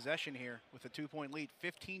get possession here with a 2-point lead.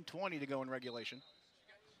 15-20 to go in regulation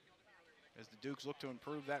as the Dukes look to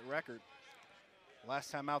improve that record.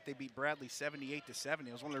 Last time out, they beat Bradley 78-70.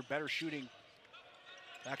 It was one of their better shooting,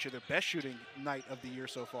 actually their best shooting night of the year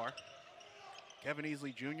so far. Kevin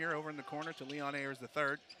Easley Jr. over in the corner to Leon Ayers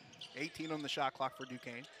III. 18 on the shot clock for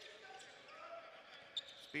Duquesne.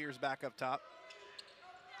 Spears back up top.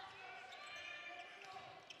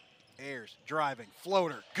 Ayers driving,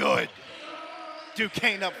 floater, good.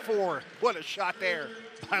 Duquesne up 4. What a shot there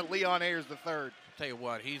by Leon Ayers III. Tell you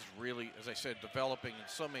what, he's really, as I said, developing in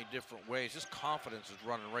so many different ways. His confidence is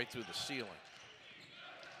running right through the ceiling.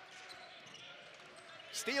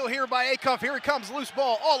 Steal here by Acuff. Here he comes, loose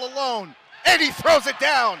ball, all alone. And he throws it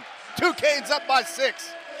down. Duquesne's up by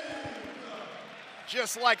 6.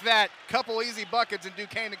 Just like that, couple easy buckets and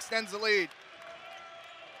Duquesne extends the lead.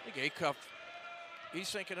 I think Acuff, he's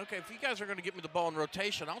thinking, okay, if you guys are going to get me the ball in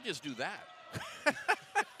rotation, I'll just do that.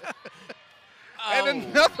 And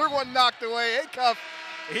another one knocked away. Acuff,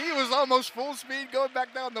 he was almost full speed going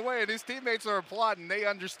back down the way, and his teammates are applauding. They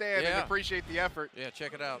understand and appreciate the effort. Yeah,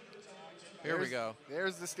 check it out. Here we go.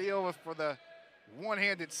 There's the steal for the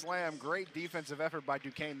one-handed slam. Great defensive effort by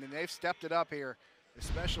Duquesne, and they've stepped it up here,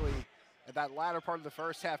 especially at that latter part of the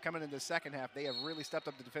first half. Coming into the second half, they have really stepped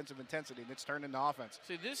up the defensive intensity, and it's turned into offense.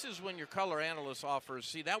 See, this is when your color analyst offers,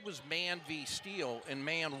 see, that was man v. steal, and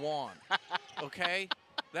man won, okay?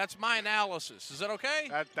 That's my analysis. Is that okay?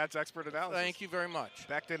 That's expert analysis. Thank you very much.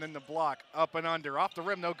 Beckton in the block, up and under, off the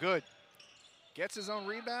rim, no good. Gets his own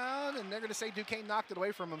rebound, and they're going to say Duquesne knocked it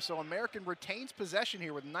away from him. So American retains possession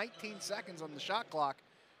here with 19 seconds on the shot clock.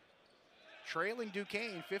 Trailing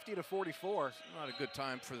Duquesne 50-44. Not a good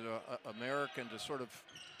time for the American to sort of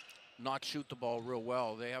not shoot the ball real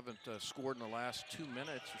well. They haven't scored in the last 2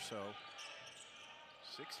 minutes or so.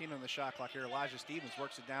 16 on the shot clock here. Elijah Stevens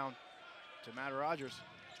works it down to Matt Rogers.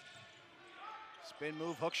 Spin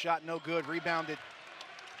move, hook shot, no good. Rebounded.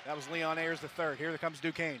 That was Leon Ayers III. Here comes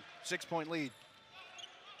Duquesne. 6-point lead.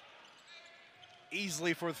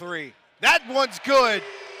 Easley for 3. That one's good.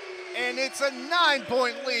 And it's a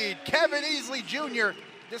 9-point lead. Kevin Easley Jr.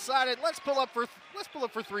 decided let's pull up for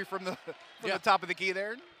 3 from the top of the key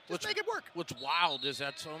there. Just make it work. What's wild is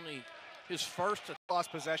that's only his first.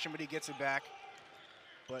 Lost possession, but he gets it back.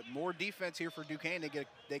 But more defense here for Duquesne.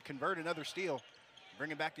 They convert another steal,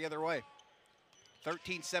 bring it back the other way.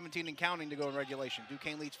 13-17 and counting to go in regulation.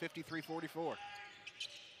 Duquesne leads 53-44.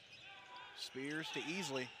 Spears to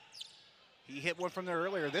Easley. He hit one from there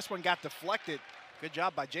earlier. This one got deflected. Good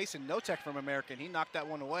job by Jason Notek from American. He knocked that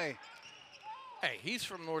one away. Hey, he's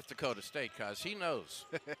from North Dakota State, cuz he knows.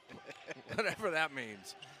 Whatever that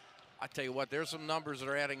means. I tell you what, there's some numbers that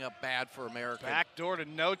are adding up bad for American. Back door to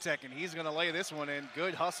Notek, and he's going to lay this one in.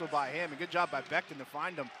 Good hustle by him, and good job by Beckton to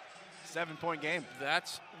find him. 7-point game.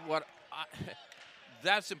 That's what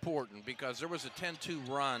that's important, because there was a 10-2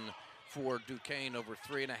 run for Duquesne over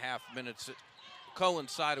 3.5 minutes. It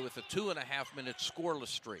coincided with a 2.5-minute scoreless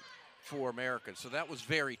streak for American, so that was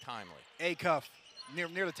very timely. Acuff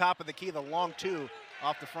near the top of the key, the long two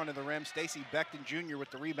off the front of the rim. Stacey Beckton Jr. with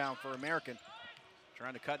the rebound for American.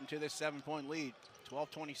 Trying to cut into this 7-point lead.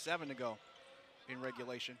 12:27 to go in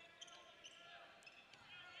regulation.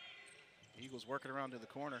 Eagles working around to the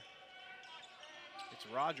corner. It's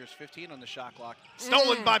Rogers, 15 on the shot clock.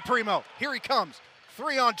 Stolen by Primo. Here he comes.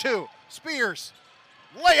 3-on-2. Spears.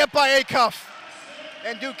 Layup by Acuff.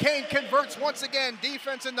 And Duquesne converts once again,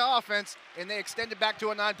 defense into offense, and they extend it back to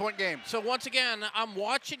a 9-point game. So once again, I'm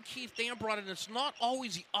watching Keith Dambrot, and it's not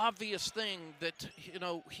always the obvious thing that, you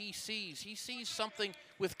know, he sees. He sees something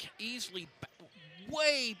with Easley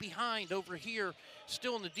way behind over here,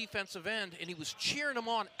 still in the defensive end, and he was cheering him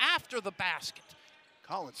on after the basket.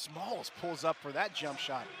 Colin Smalls pulls up for that jump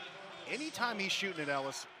shot. Anytime he's shooting at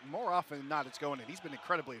Ellis, more often than not, it's going in. He's been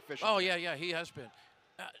incredibly efficient. Oh, yeah, he has been.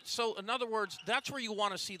 So, in other words, that's where you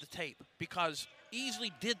want to see the tape, because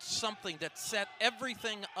Easley did something that set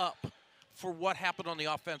everything up for what happened on the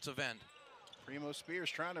offensive end. Primo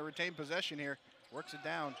Spears trying to retain possession here. Works it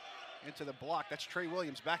down into the block. That's Trey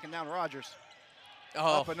Williams backing down Rogers.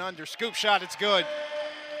 Oh. Up and under. Scoop shot. It's good.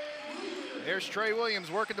 There's Trey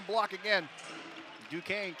Williams working the block again.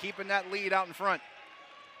 Duquesne keeping that lead out in front.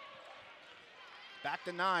 Back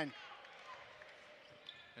to 9.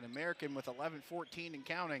 An American with 11-14 and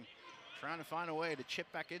counting, trying to find a way to chip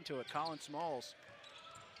back into it. Colin Smalls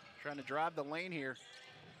trying to drive the lane here.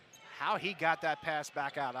 How he got that pass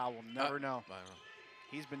back out, I will never know. I don't know.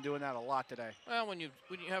 He's been doing that a lot today. Well, when you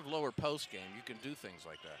have lower post game, you can do things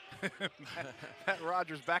like that. Matt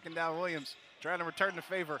Rogers backing down Williams, trying to return the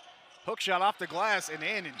favor. Hook shot off the glass and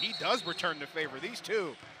in, and he does return the favor. These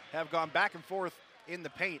two have gone back and forth in the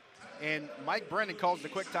paint, and Mike Brennan calls the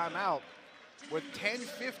quick timeout. With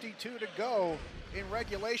 10:52 to go in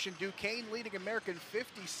regulation, Duquesne leading American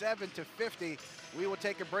 57-50. We will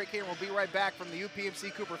take a break here, and we'll be right back from the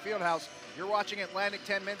UPMC Cooper Fieldhouse. You're watching Atlantic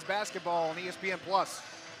 10 Men's Basketball on ESPN+.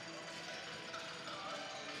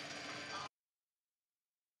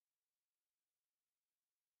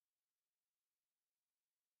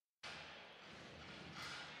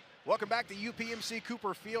 Welcome back to UPMC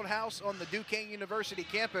Cooper Fieldhouse on the Duquesne University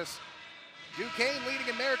campus. Duquesne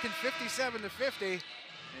leading American 57-50. And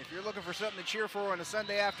if you're looking for something to cheer for on a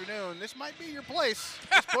Sunday afternoon, this might be your place.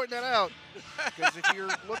 Just pointing that out. Because if you're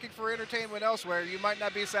looking for entertainment elsewhere, you might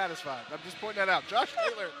not be satisfied. I'm just pointing that out. Josh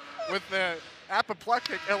Taylor with the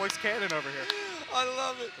apoplectic Alex Cannon over here. I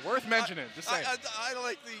love it. Worth mentioning. Just saying. I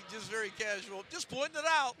like the just very casual. Just pointing it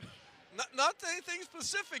out. Not anything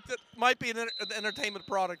specific that might be an entertainment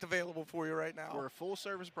product available for you right now. We're a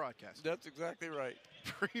full-service broadcast. That's exactly right.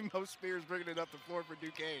 Primo Spears bringing it up the floor for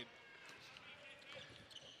Duquesne.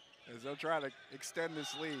 As they'll try to extend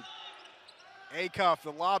this lead. Acuff,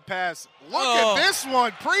 the lob pass. Look at this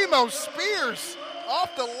one. Primo Spears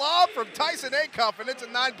off the lob from Tyson Acuff, and it's a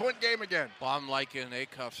 9-point game again. Well, I'm liking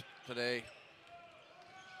Acuff today.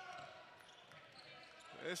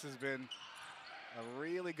 This has been a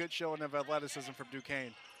really good showing of athleticism from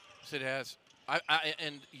Duquesne. Yes, it has.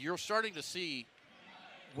 And you're starting to see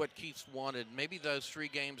what Keith's wanted. Maybe those 3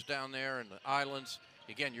 games down there in the islands.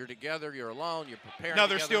 Again, you're together, you're alone, you're preparing.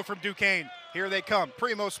 Another steal from Duquesne. Here they come.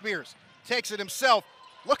 Primo Spears takes it himself.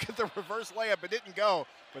 Look at the reverse layup. It didn't go,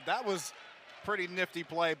 but that was pretty nifty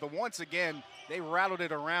play. But once again, they rattled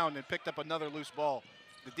it around and picked up another loose ball.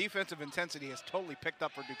 The defensive intensity has totally picked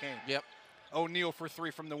up for Duquesne. Yep. O'Neal for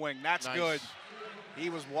 3 from the wing. That's nice. Good. He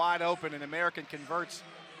was wide open, and American converts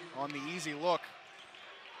on the easy look.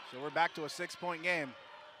 So we're back to a 6-point game.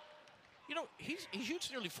 You know, he shoots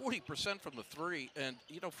nearly 40% from the 3, and,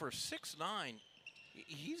 you know, for 6'9",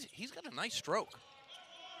 he's got a nice stroke.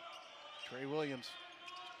 Trey Williams.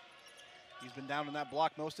 He's been down in that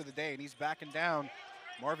block most of the day, and he's backing down.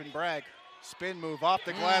 Marvin Bragg. Spin move off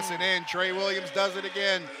the glass and in. Trey Williams does it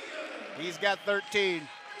again. He's got 13.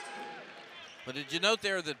 But did you note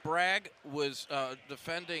there that Bragg was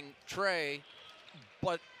defending Trey,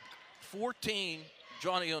 but 14,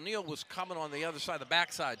 Johnny O'Neal was coming on the other side of the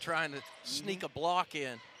backside, trying to sneak a block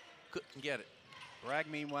in. Couldn't get it. Bragg,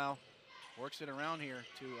 meanwhile, works it around here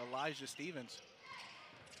to Elijah Stevens.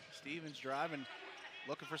 Stevens driving,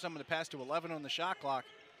 looking for someone to pass to. 11 on the shot clock.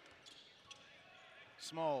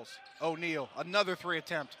 Smalls, O'Neal, another 3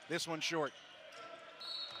 attempt. This one short.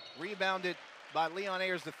 Rebounded by Leon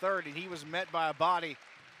Ayers III, and he was met by a body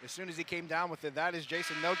as soon as he came down with it. That is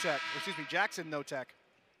Jackson Notek,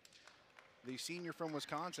 the senior from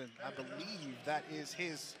Wisconsin. I believe that is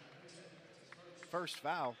his first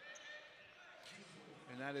foul.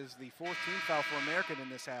 And that is the 14th foul for American in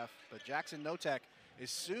this half. But Jackson Notek, as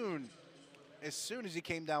soon as he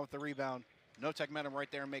came down with the rebound, Notek met him right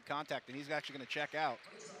there and made contact, and he's actually going to check out.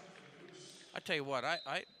 I tell you what,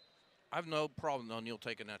 I have no problem with O'Neal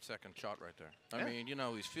taking that second shot right there. I mean, you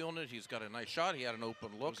know, he's feeling it. He's got a nice shot. He had an open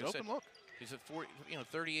look. It was an open look. He's at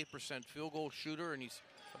 38% field goal shooter, and he's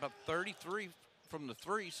about 33 from the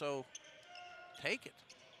 3. So take it.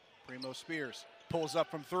 Primo Spears pulls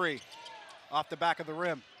up from 3, off the back of the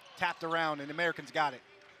rim, tapped around, and the Americans got it.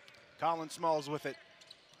 Colin Smalls with it.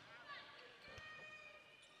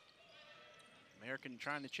 American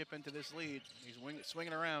trying to chip into this lead. He's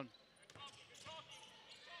swinging around.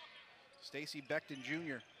 Stacey Beckton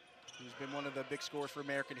Jr., who's been one of the big scorers for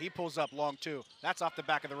American. He pulls up long 2. That's off the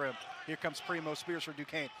back of the rim. Here comes Primo Spears for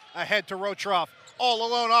Duquesne. Ahead to Rotroff, all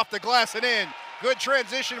alone off the glass and in. Good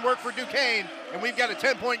transition work for Duquesne, and we've got a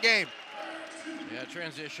 10-point game. Yeah,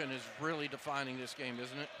 transition is really defining this game,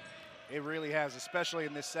 isn't it? It really has, especially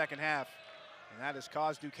in this second half. And that has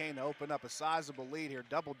caused Duquesne to open up a sizable lead here,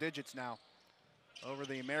 double digits now, over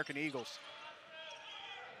the American Eagles.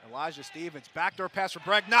 Elijah Stevens, backdoor pass for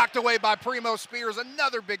Bragg, knocked away by Primo Spears,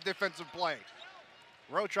 another big defensive play.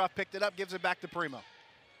 Rotroff picked it up, gives it back to Primo.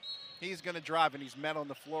 He's going to drive, and he's met on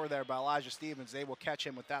the floor there by Elijah Stevens. They will catch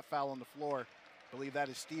him with that foul on the floor. I believe that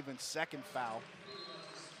is Stevens' second foul.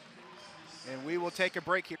 And we will take a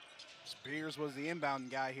break here. Spears was the inbound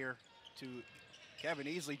guy here to Kevin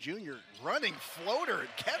Easley Jr. Running floater,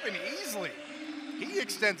 Kevin Easley. He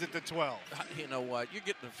extends it to 12. You know what? You're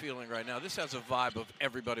getting the feeling right now. This has a vibe of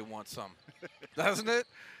everybody wants some, doesn't it?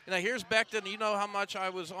 Now, here's Beckton. You know how much I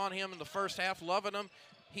was on him in the first half, loving him.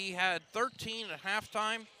 He had 13 at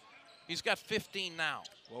halftime. He's got 15 now.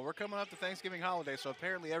 Well, we're coming up to Thanksgiving holiday, so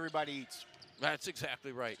apparently everybody eats. That's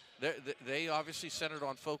exactly right. They obviously centered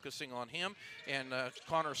on focusing on him, and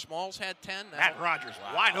Connor Smalls had 10. Matt Rogers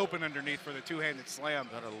wide open underneath for the two-handed slam.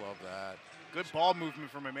 Gotta love that. Good ball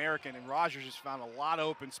movement from American, and Rogers just found a lot of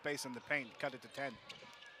open space in the paint, cut it to 10.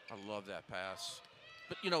 I love that pass.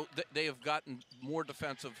 But, you know, they have gotten more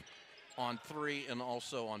defensive on 3 and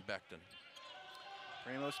also on Beckton.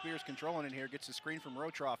 Primo Spears controlling it here, gets the screen from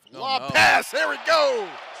Rotroff. Oh, Lob pass, there we go!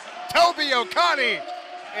 Toby Oconee,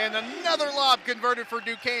 and another lob converted for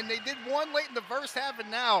Duquesne. They did one late in the first half,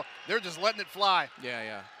 and now they're just letting it fly. Yeah,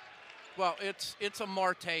 yeah. Well, it's a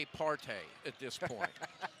Marte Parte at this point.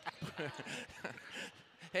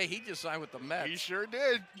 Hey, he just signed with the Mets. He sure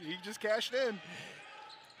did. He just cashed in.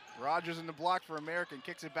 Rogers in the block for American,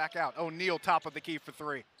 kicks it back out. O'Neal top of the key for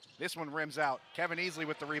 3. This one rims out. Kevin Easley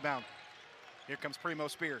with the rebound. Here comes Primo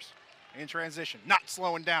Spears in transition, not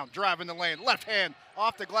slowing down, driving the lane, left hand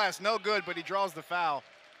off the glass, no good, but he draws the foul.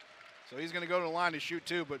 So he's going to go to the line to shoot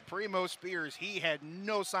 2, but Primo Spears, he had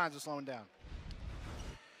no signs of slowing down.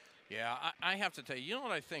 Yeah, I have to tell you, you know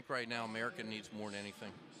what I think right now American needs more than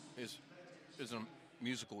anything is a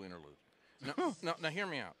musical interlude. Now hear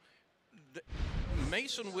me out.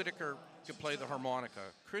 Mason Whitaker can play the harmonica,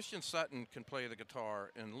 Christian Sutton can play the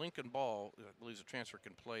guitar, and Lincoln Ball, I believe the transfer,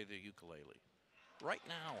 can play the ukulele. Right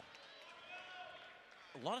now,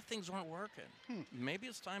 a lot of things aren't working. Maybe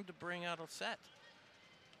it's time to bring out a set.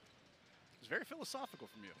 It's very philosophical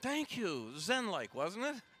from you. Thank you. Zen-like,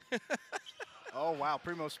 wasn't it? Oh, wow.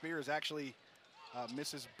 Primo Spears actually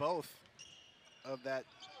misses both of that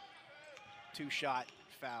 2-shot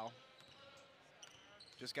foul.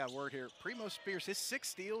 Just got word here. Primo Spears, his 6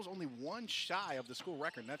 steals, only 1 shy of the school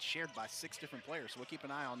record. And that's shared by 6 different players, so we'll keep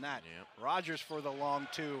an eye on that. Yep. Rogers for the long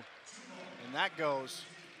 2, and that goes.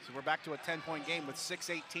 So we're back to a 10-point game with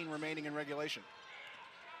 6:18 remaining in regulation.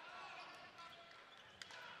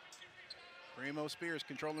 Primo Spears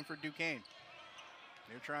controlling for Duquesne.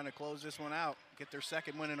 They're trying to close this one out, get their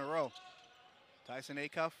second win in a row. Tyson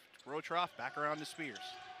Acuff, Rotroff, back around to Spears.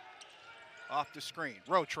 Off the screen,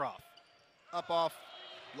 Rotroff, up off.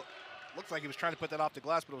 Looks like he was trying to put that off the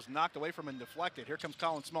glass, but it was knocked away from him and deflected. Here comes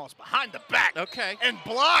Colin Smalls, behind the back. Okay. And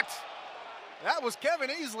blocked. That was Kevin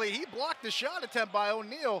Easley. He blocked the shot attempt by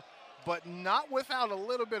O'Neal, but not without a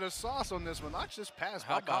little bit of sauce on this one. Not just passed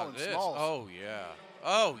by Colin Smalls. Oh, yeah.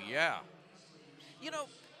 Oh, yeah. You know,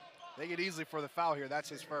 they get Easley for the foul here. That's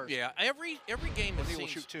his first. Yeah, every game it O'Neal will seems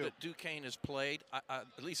shoot 2. that Duquesne has played, at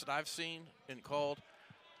least that I've seen and called,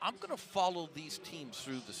 I'm going to follow these teams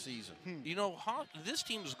through the season. You know, this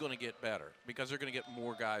team is going to get better because they're going to get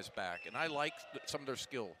more guys back, and I like some of their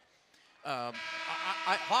skill.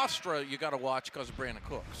 Hofstra, you got to watch because of Brandon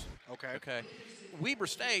Cooks. Okay. Weber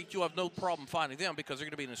State, you have no problem finding them because they're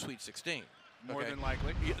going to be in the Sweet 16. More than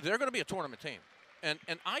likely. They're going to be a tournament team. And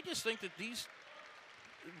I just think that these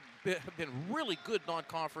have been really good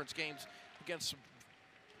non-conference games against some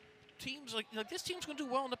teams like this team's going to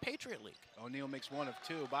do well in the Patriot League. O'Neill makes 1 of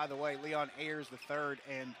 2. By the way, Leon Ayers the third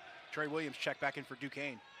and Trey Williams check back in for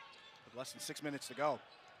Duquesne with less than 6 minutes to go.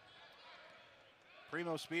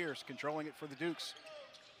 Primo Spears controlling it for the Dukes.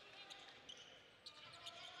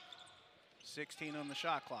 16 on the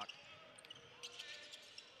shot clock.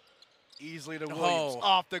 Easily to Williams,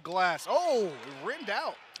 off the glass. Oh, it rimmed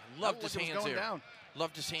out. Loved his hands there. Down.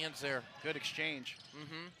 Loved his hands there. Good exchange.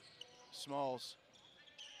 Smalls.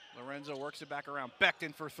 Lorenzo works it back around.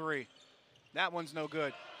 Becton for 3. That one's no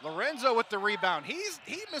good. Lorenzo with the rebound. He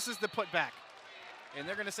misses the putback. And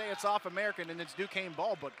they're going to say it's off American, and it's Duquesne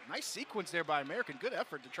ball. But nice sequence there by American. Good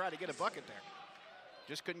effort to try to get a bucket there.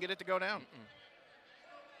 Just couldn't get it to go down.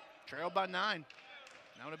 Trailed by 9.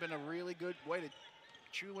 That would have been a really good way to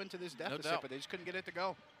chew into this deficit, but they just couldn't get it to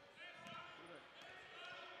go.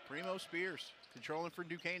 Primo Spears controlling for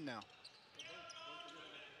Duquesne now.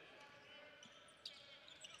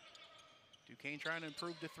 Duquesne trying to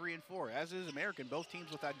improve to 3 and 4, as is American. Both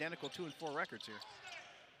teams with identical 2 and 4 records here.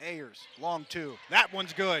 Ayers, long 2. That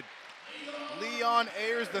one's good. Leon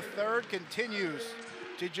Ayers the third continues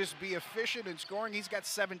to just be efficient in scoring. He's got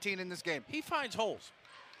 17 in this game. He finds holes.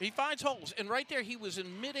 He finds holes. And right there, he was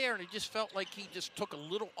in midair, and it just felt like he just took a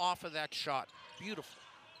little off of that shot. Beautiful.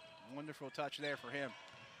 Wonderful touch there for him.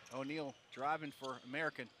 O'Neill driving for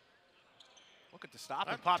American. Look at the stop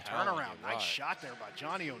and pop turnaround. Nice shot there by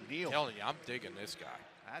Johnny O'Neill. I'm telling you, I'm digging this guy.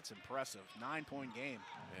 That's impressive. 9-point game.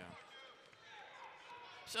 Yeah.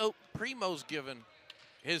 So Primo's given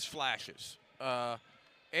his flashes.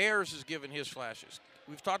 Ayers is giving his flashes.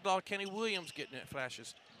 We've talked about Kenny Williams getting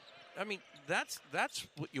flashes. I mean, that's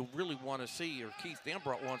what you really want to see, or Keith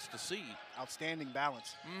Dambrot wants to see. Outstanding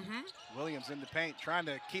balance. Williams in the paint, trying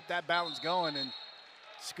to keep that balance going, and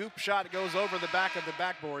scoop shot goes over the back of the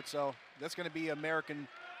backboard, so that's going to be American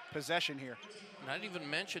possession here. And I didn't even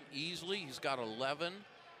mention Easley. He's got 11.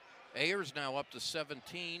 Ayers now up to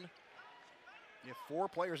 17. You have 4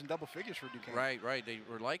 players in double figures for Duquesne. Right. They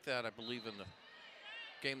were like that, I believe, in the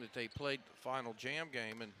game that they played, the final jam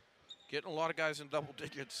game, and getting a lot of guys in double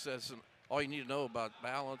digits says all you need to know about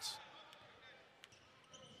balance.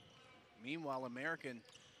 Meanwhile, American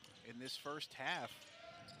in this first half,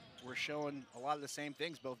 we're showing a lot of the same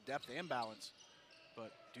things, both depth and balance.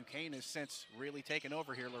 But Duquesne has since really taken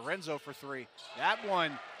over here. Lorenzo for 3. That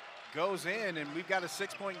one goes in, and we've got a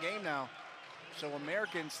 6-point game now. So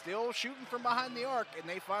American still shooting from behind the arc, and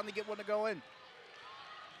they finally get one to go in.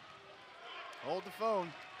 Hold the phone.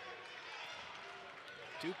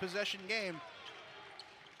 2-possession game.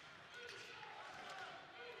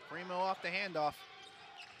 Primo off the handoff.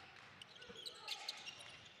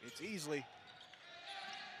 It's Easley.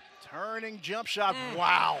 Turning jump shot.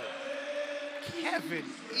 Wow. Kevin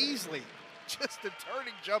Easley. Just a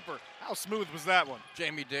turning jumper. How smooth was that one?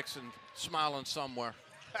 Jamie Dixon smiling somewhere.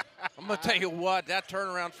 I'm going to tell you what, that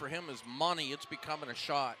turnaround for him is money. It's becoming a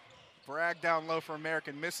shot. Bragg down low for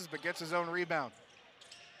American. Misses, but gets his own rebound.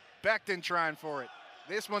 Becton trying for it.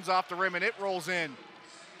 This one's off the rim, and it rolls in.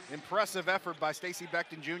 Impressive effort by Stacey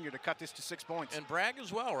Becton Jr. to cut this to 6 points. And Bragg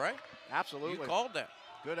as well, right? Absolutely. You called that.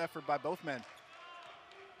 Good effort by both men.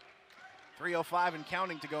 3:05 and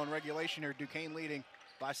counting to go in regulation here. Duquesne leading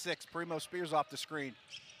by 6. Primo Spears off the screen.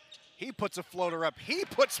 He puts a floater up. He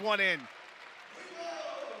puts one in.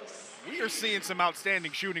 We are seeing some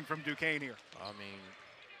outstanding shooting from Duquesne here. I mean,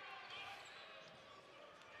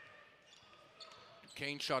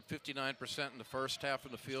 Duquesne shot 59% in the first half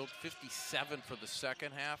of the field, 57 for the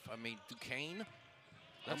second half. I mean, Duquesne,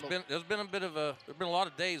 there's been a lot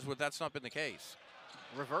of days where that's not been the case.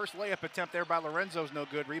 Reverse layup attempt there by Lorenzo's no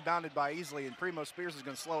good. Rebounded by Easley, and Primo Spears is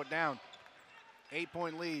going to slow it down.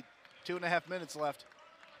 8-point lead, 2.5 minutes left.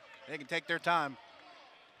 They can take their time.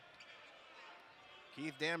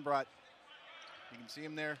 Keith Dambrot, you can see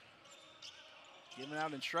him there giving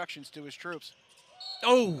out instructions to his troops.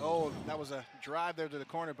 Oh, that was a drive there to the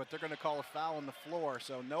corner, but they're going to call a foul on the floor,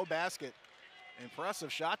 so no basket.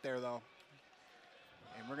 Impressive shot there, though.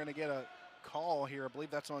 And we're going to get a call here. I believe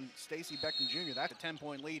that's on Stacey Becton Jr. That's a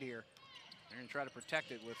 10-point lead here. They're going to try to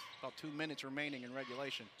protect it with about 2 minutes remaining in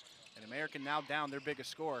regulation. And American now down their biggest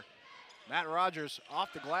scorer. Matt Rogers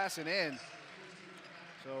off the glass and in.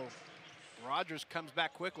 So Rogers comes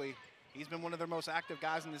back quickly. He's been one of their most active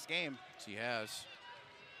guys in this game. Yes, he has.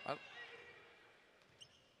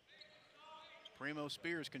 Primo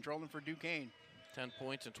Spears controlling for Duquesne. 10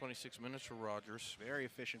 points in 26 minutes for Rogers. Very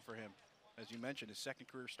efficient for him. As you mentioned, his second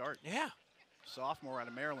career start. Yeah. Sophomore out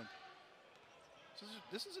of Maryland.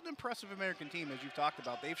 This is an impressive American team, as you've talked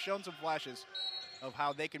about. They've shown some flashes of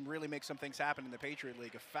how they can really make some things happen in the Patriot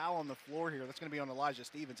League. A foul on the floor here. That's going to be on Elijah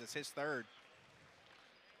Stevens. It's his third.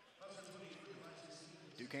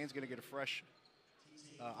 Duquesne's going to get a fresh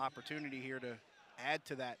opportunity here to add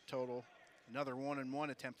to that total. Another 1-and-1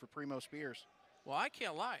 attempt for Primo Spears. Well, I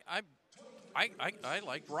can't lie. I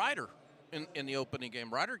liked Ryder in the opening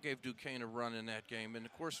game. Ryder gave Duquesne a run in that game, and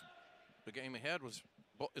of course, the game ahead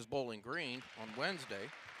is Bowling Green on Wednesday.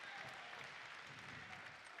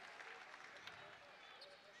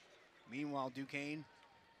 Meanwhile, Duquesne,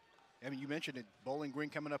 I mean, you mentioned it, Bowling Green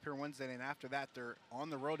coming up here Wednesday, and after that, they're on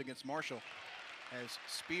the road against Marshall as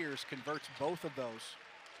Spears converts both of those.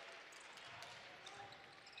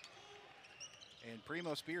 And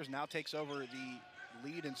Primo Spears now takes over the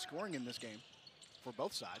lead in scoring in this game for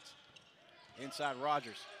both sides. Inside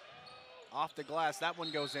Rogers. Off the glass, that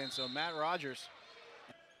one goes in. So Matt Rogers,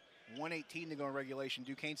 1:18 to go in regulation.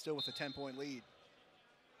 Duquesne still with a 10-point lead.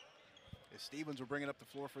 As Stevens will bring it up the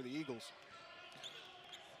floor for the Eagles.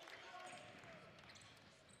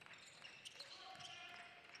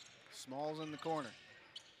 Smalls in the corner.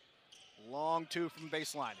 Long two from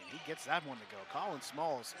baseline, and he gets that one to go. Colin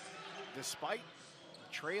Smalls, despite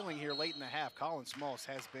trailing here late in the half, Colin Smalls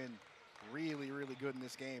has been really, really good in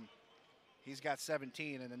this game. He's got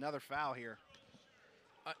 17 and another foul here.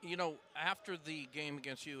 You know, after the game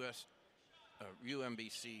against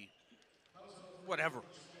UMBC, whatever,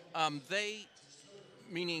 they,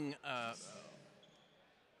 meaning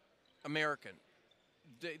American,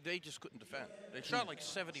 they just couldn't defend. They shot like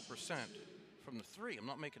 70% from the three. I'm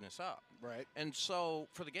not making this up. Right. And so,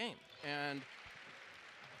 for the game. And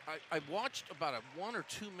I watched about a 1 or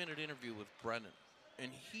 2 minute interview with Brennan,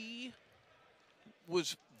 and he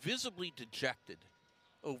was visibly dejected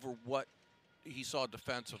over what he saw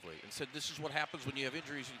defensively and said, this is what happens when you have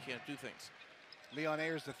injuries and you can't do things. Leon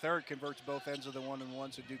Ayers III converts both ends of the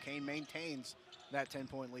 1-and-1, so Duquesne maintains that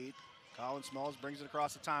 10-point lead. Colin Smalls brings it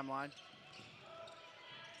across the timeline.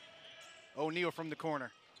 O'Neal from the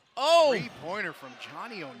corner. Oh! Three-pointer from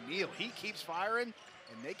Johnny O'Neal. He keeps firing,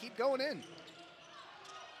 and they keep going in.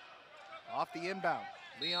 Off the inbound.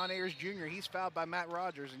 Leon Ayers Jr., he's fouled by Matt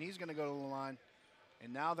Rogers, and he's going to go to the line.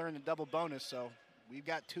 And now they're in the double bonus, so we've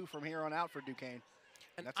got 2 from here on out for Duquesne.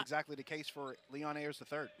 And that's exactly the case for Leon Ayers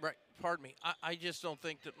III. Right. Pardon me. I just don't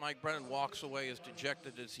think that Mike Brennan walks away as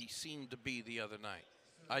dejected as he seemed to be the other night.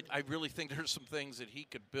 I really think there's some things that he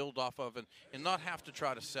could build off of and not have to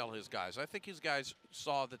try to sell his guys. I think his guys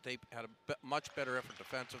saw that they had a much better effort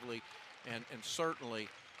defensively, and certainly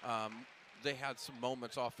they had some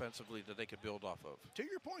moments offensively that they could build off of. To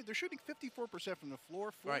your point, they're shooting 54% from the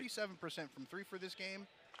floor, 47% from three for this game.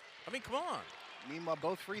 I mean, come on. Meanwhile,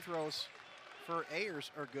 both free throws for Ayers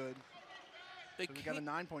are good. So we got a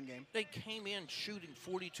 9-point game. They came in shooting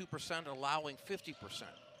 42%, allowing 50%.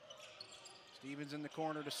 Stevens in the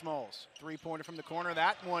corner to Smalls. Three-pointer from the corner.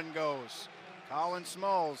 That one goes. Colin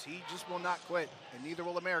Smalls, he just will not quit, and neither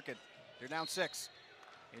will American. They're down 6.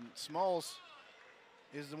 And Smalls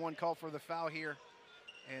is the one called for the foul here.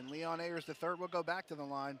 And Leon Ayers III will go back to the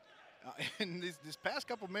line. In this past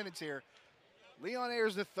couple minutes here, Leon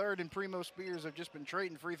Ayers III and Primo Spears have just been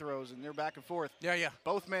trading free throws, and they're back and forth. Yeah.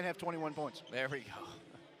 Both men have 21 points. There we go.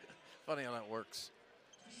 Funny how that works.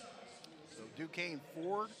 So Duquesne,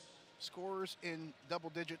 4 scorers in double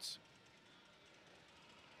digits.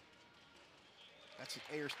 That's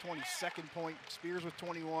Ayers' 22nd point. Spears with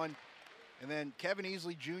 21. And then Kevin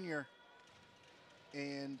Easley Jr.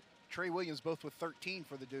 and Trey Williams both with 13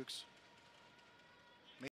 for the Dukes.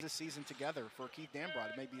 Maybe this season together for Keith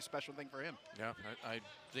Dambrot. It may be a special thing for him. Yeah, I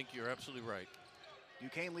think you're absolutely right.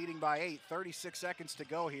 Duquesne leading by 8, 36 seconds to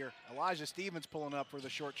go here. Elijah Stevens pulling up for the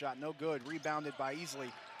short shot, no good. Rebounded by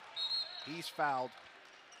Easley. He's fouled.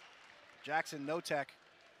 Jackson Notek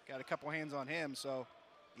got a couple hands on him, so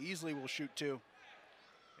Easley will shoot 2.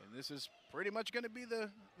 And this is pretty much going to be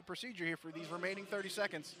the procedure here for these remaining 30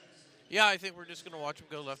 seconds. Yeah, I think we're just going to watch him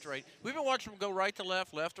go left to right. We've been watching him go right to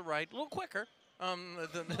left, left to right, a little quicker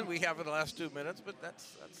than we have in the last 2 minutes, but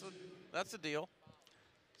that's the deal.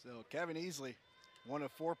 So Kevin Easley, one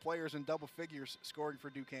of 4 players in double figures scoring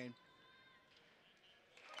for Duquesne.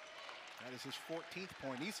 That is his 14th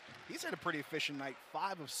point. He's had a pretty efficient night.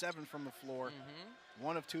 5 of 7 from the floor.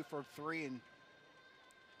 1 of 2 for 3 and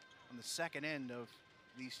on the second end of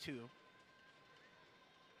these 2.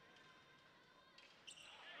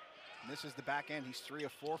 And this is the back end. He's 3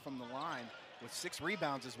 of 4 from the line with 6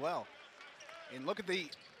 rebounds as well. And look at the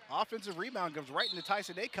offensive rebound, goes right into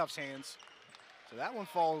Tyson Acuff's hands. So that one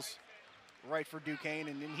falls right for Duquesne,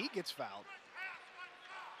 and then he gets fouled.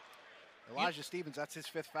 Elijah Stevens, that's his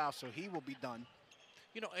 5th foul, so he will be done.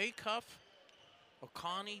 You know, Acuff,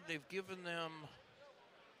 O'Connie, they've given them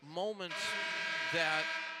moments that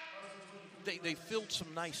they filled some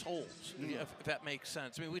nice holes, if that makes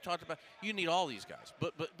sense. I mean, we talked about you need all these guys,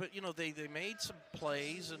 but you know they made some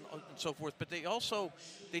plays and so forth. But they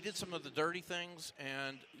did some of the dirty things,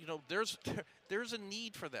 and you know there's a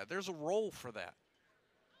need for that. There's a role for that.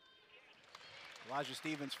 Elijah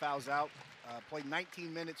Stevens fouls out. Played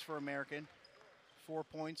 19 minutes for American, 4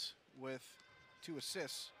 points with 2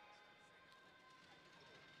 assists.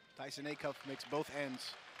 Tyson Acuff makes both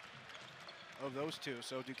ends of those 2.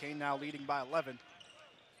 So Duquesne now leading by 11.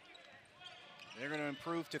 They're going to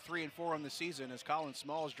improve to 3 and 4 on the season as Colin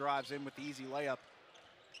Smalls drives in with the easy layup.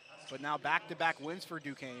 But now back-to-back wins for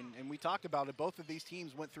Duquesne. And we talked about it. Both of these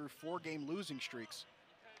teams went through 4-game losing streaks.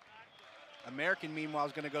 American, meanwhile,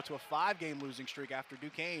 is going to go to a 5-game losing streak after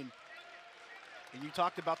Duquesne. And you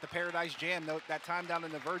talked about the Paradise Jam, that time down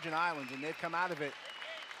in the Virgin Islands, and they've come out of it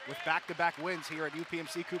with back-to-back wins here at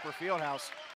UPMC Cooper Fieldhouse.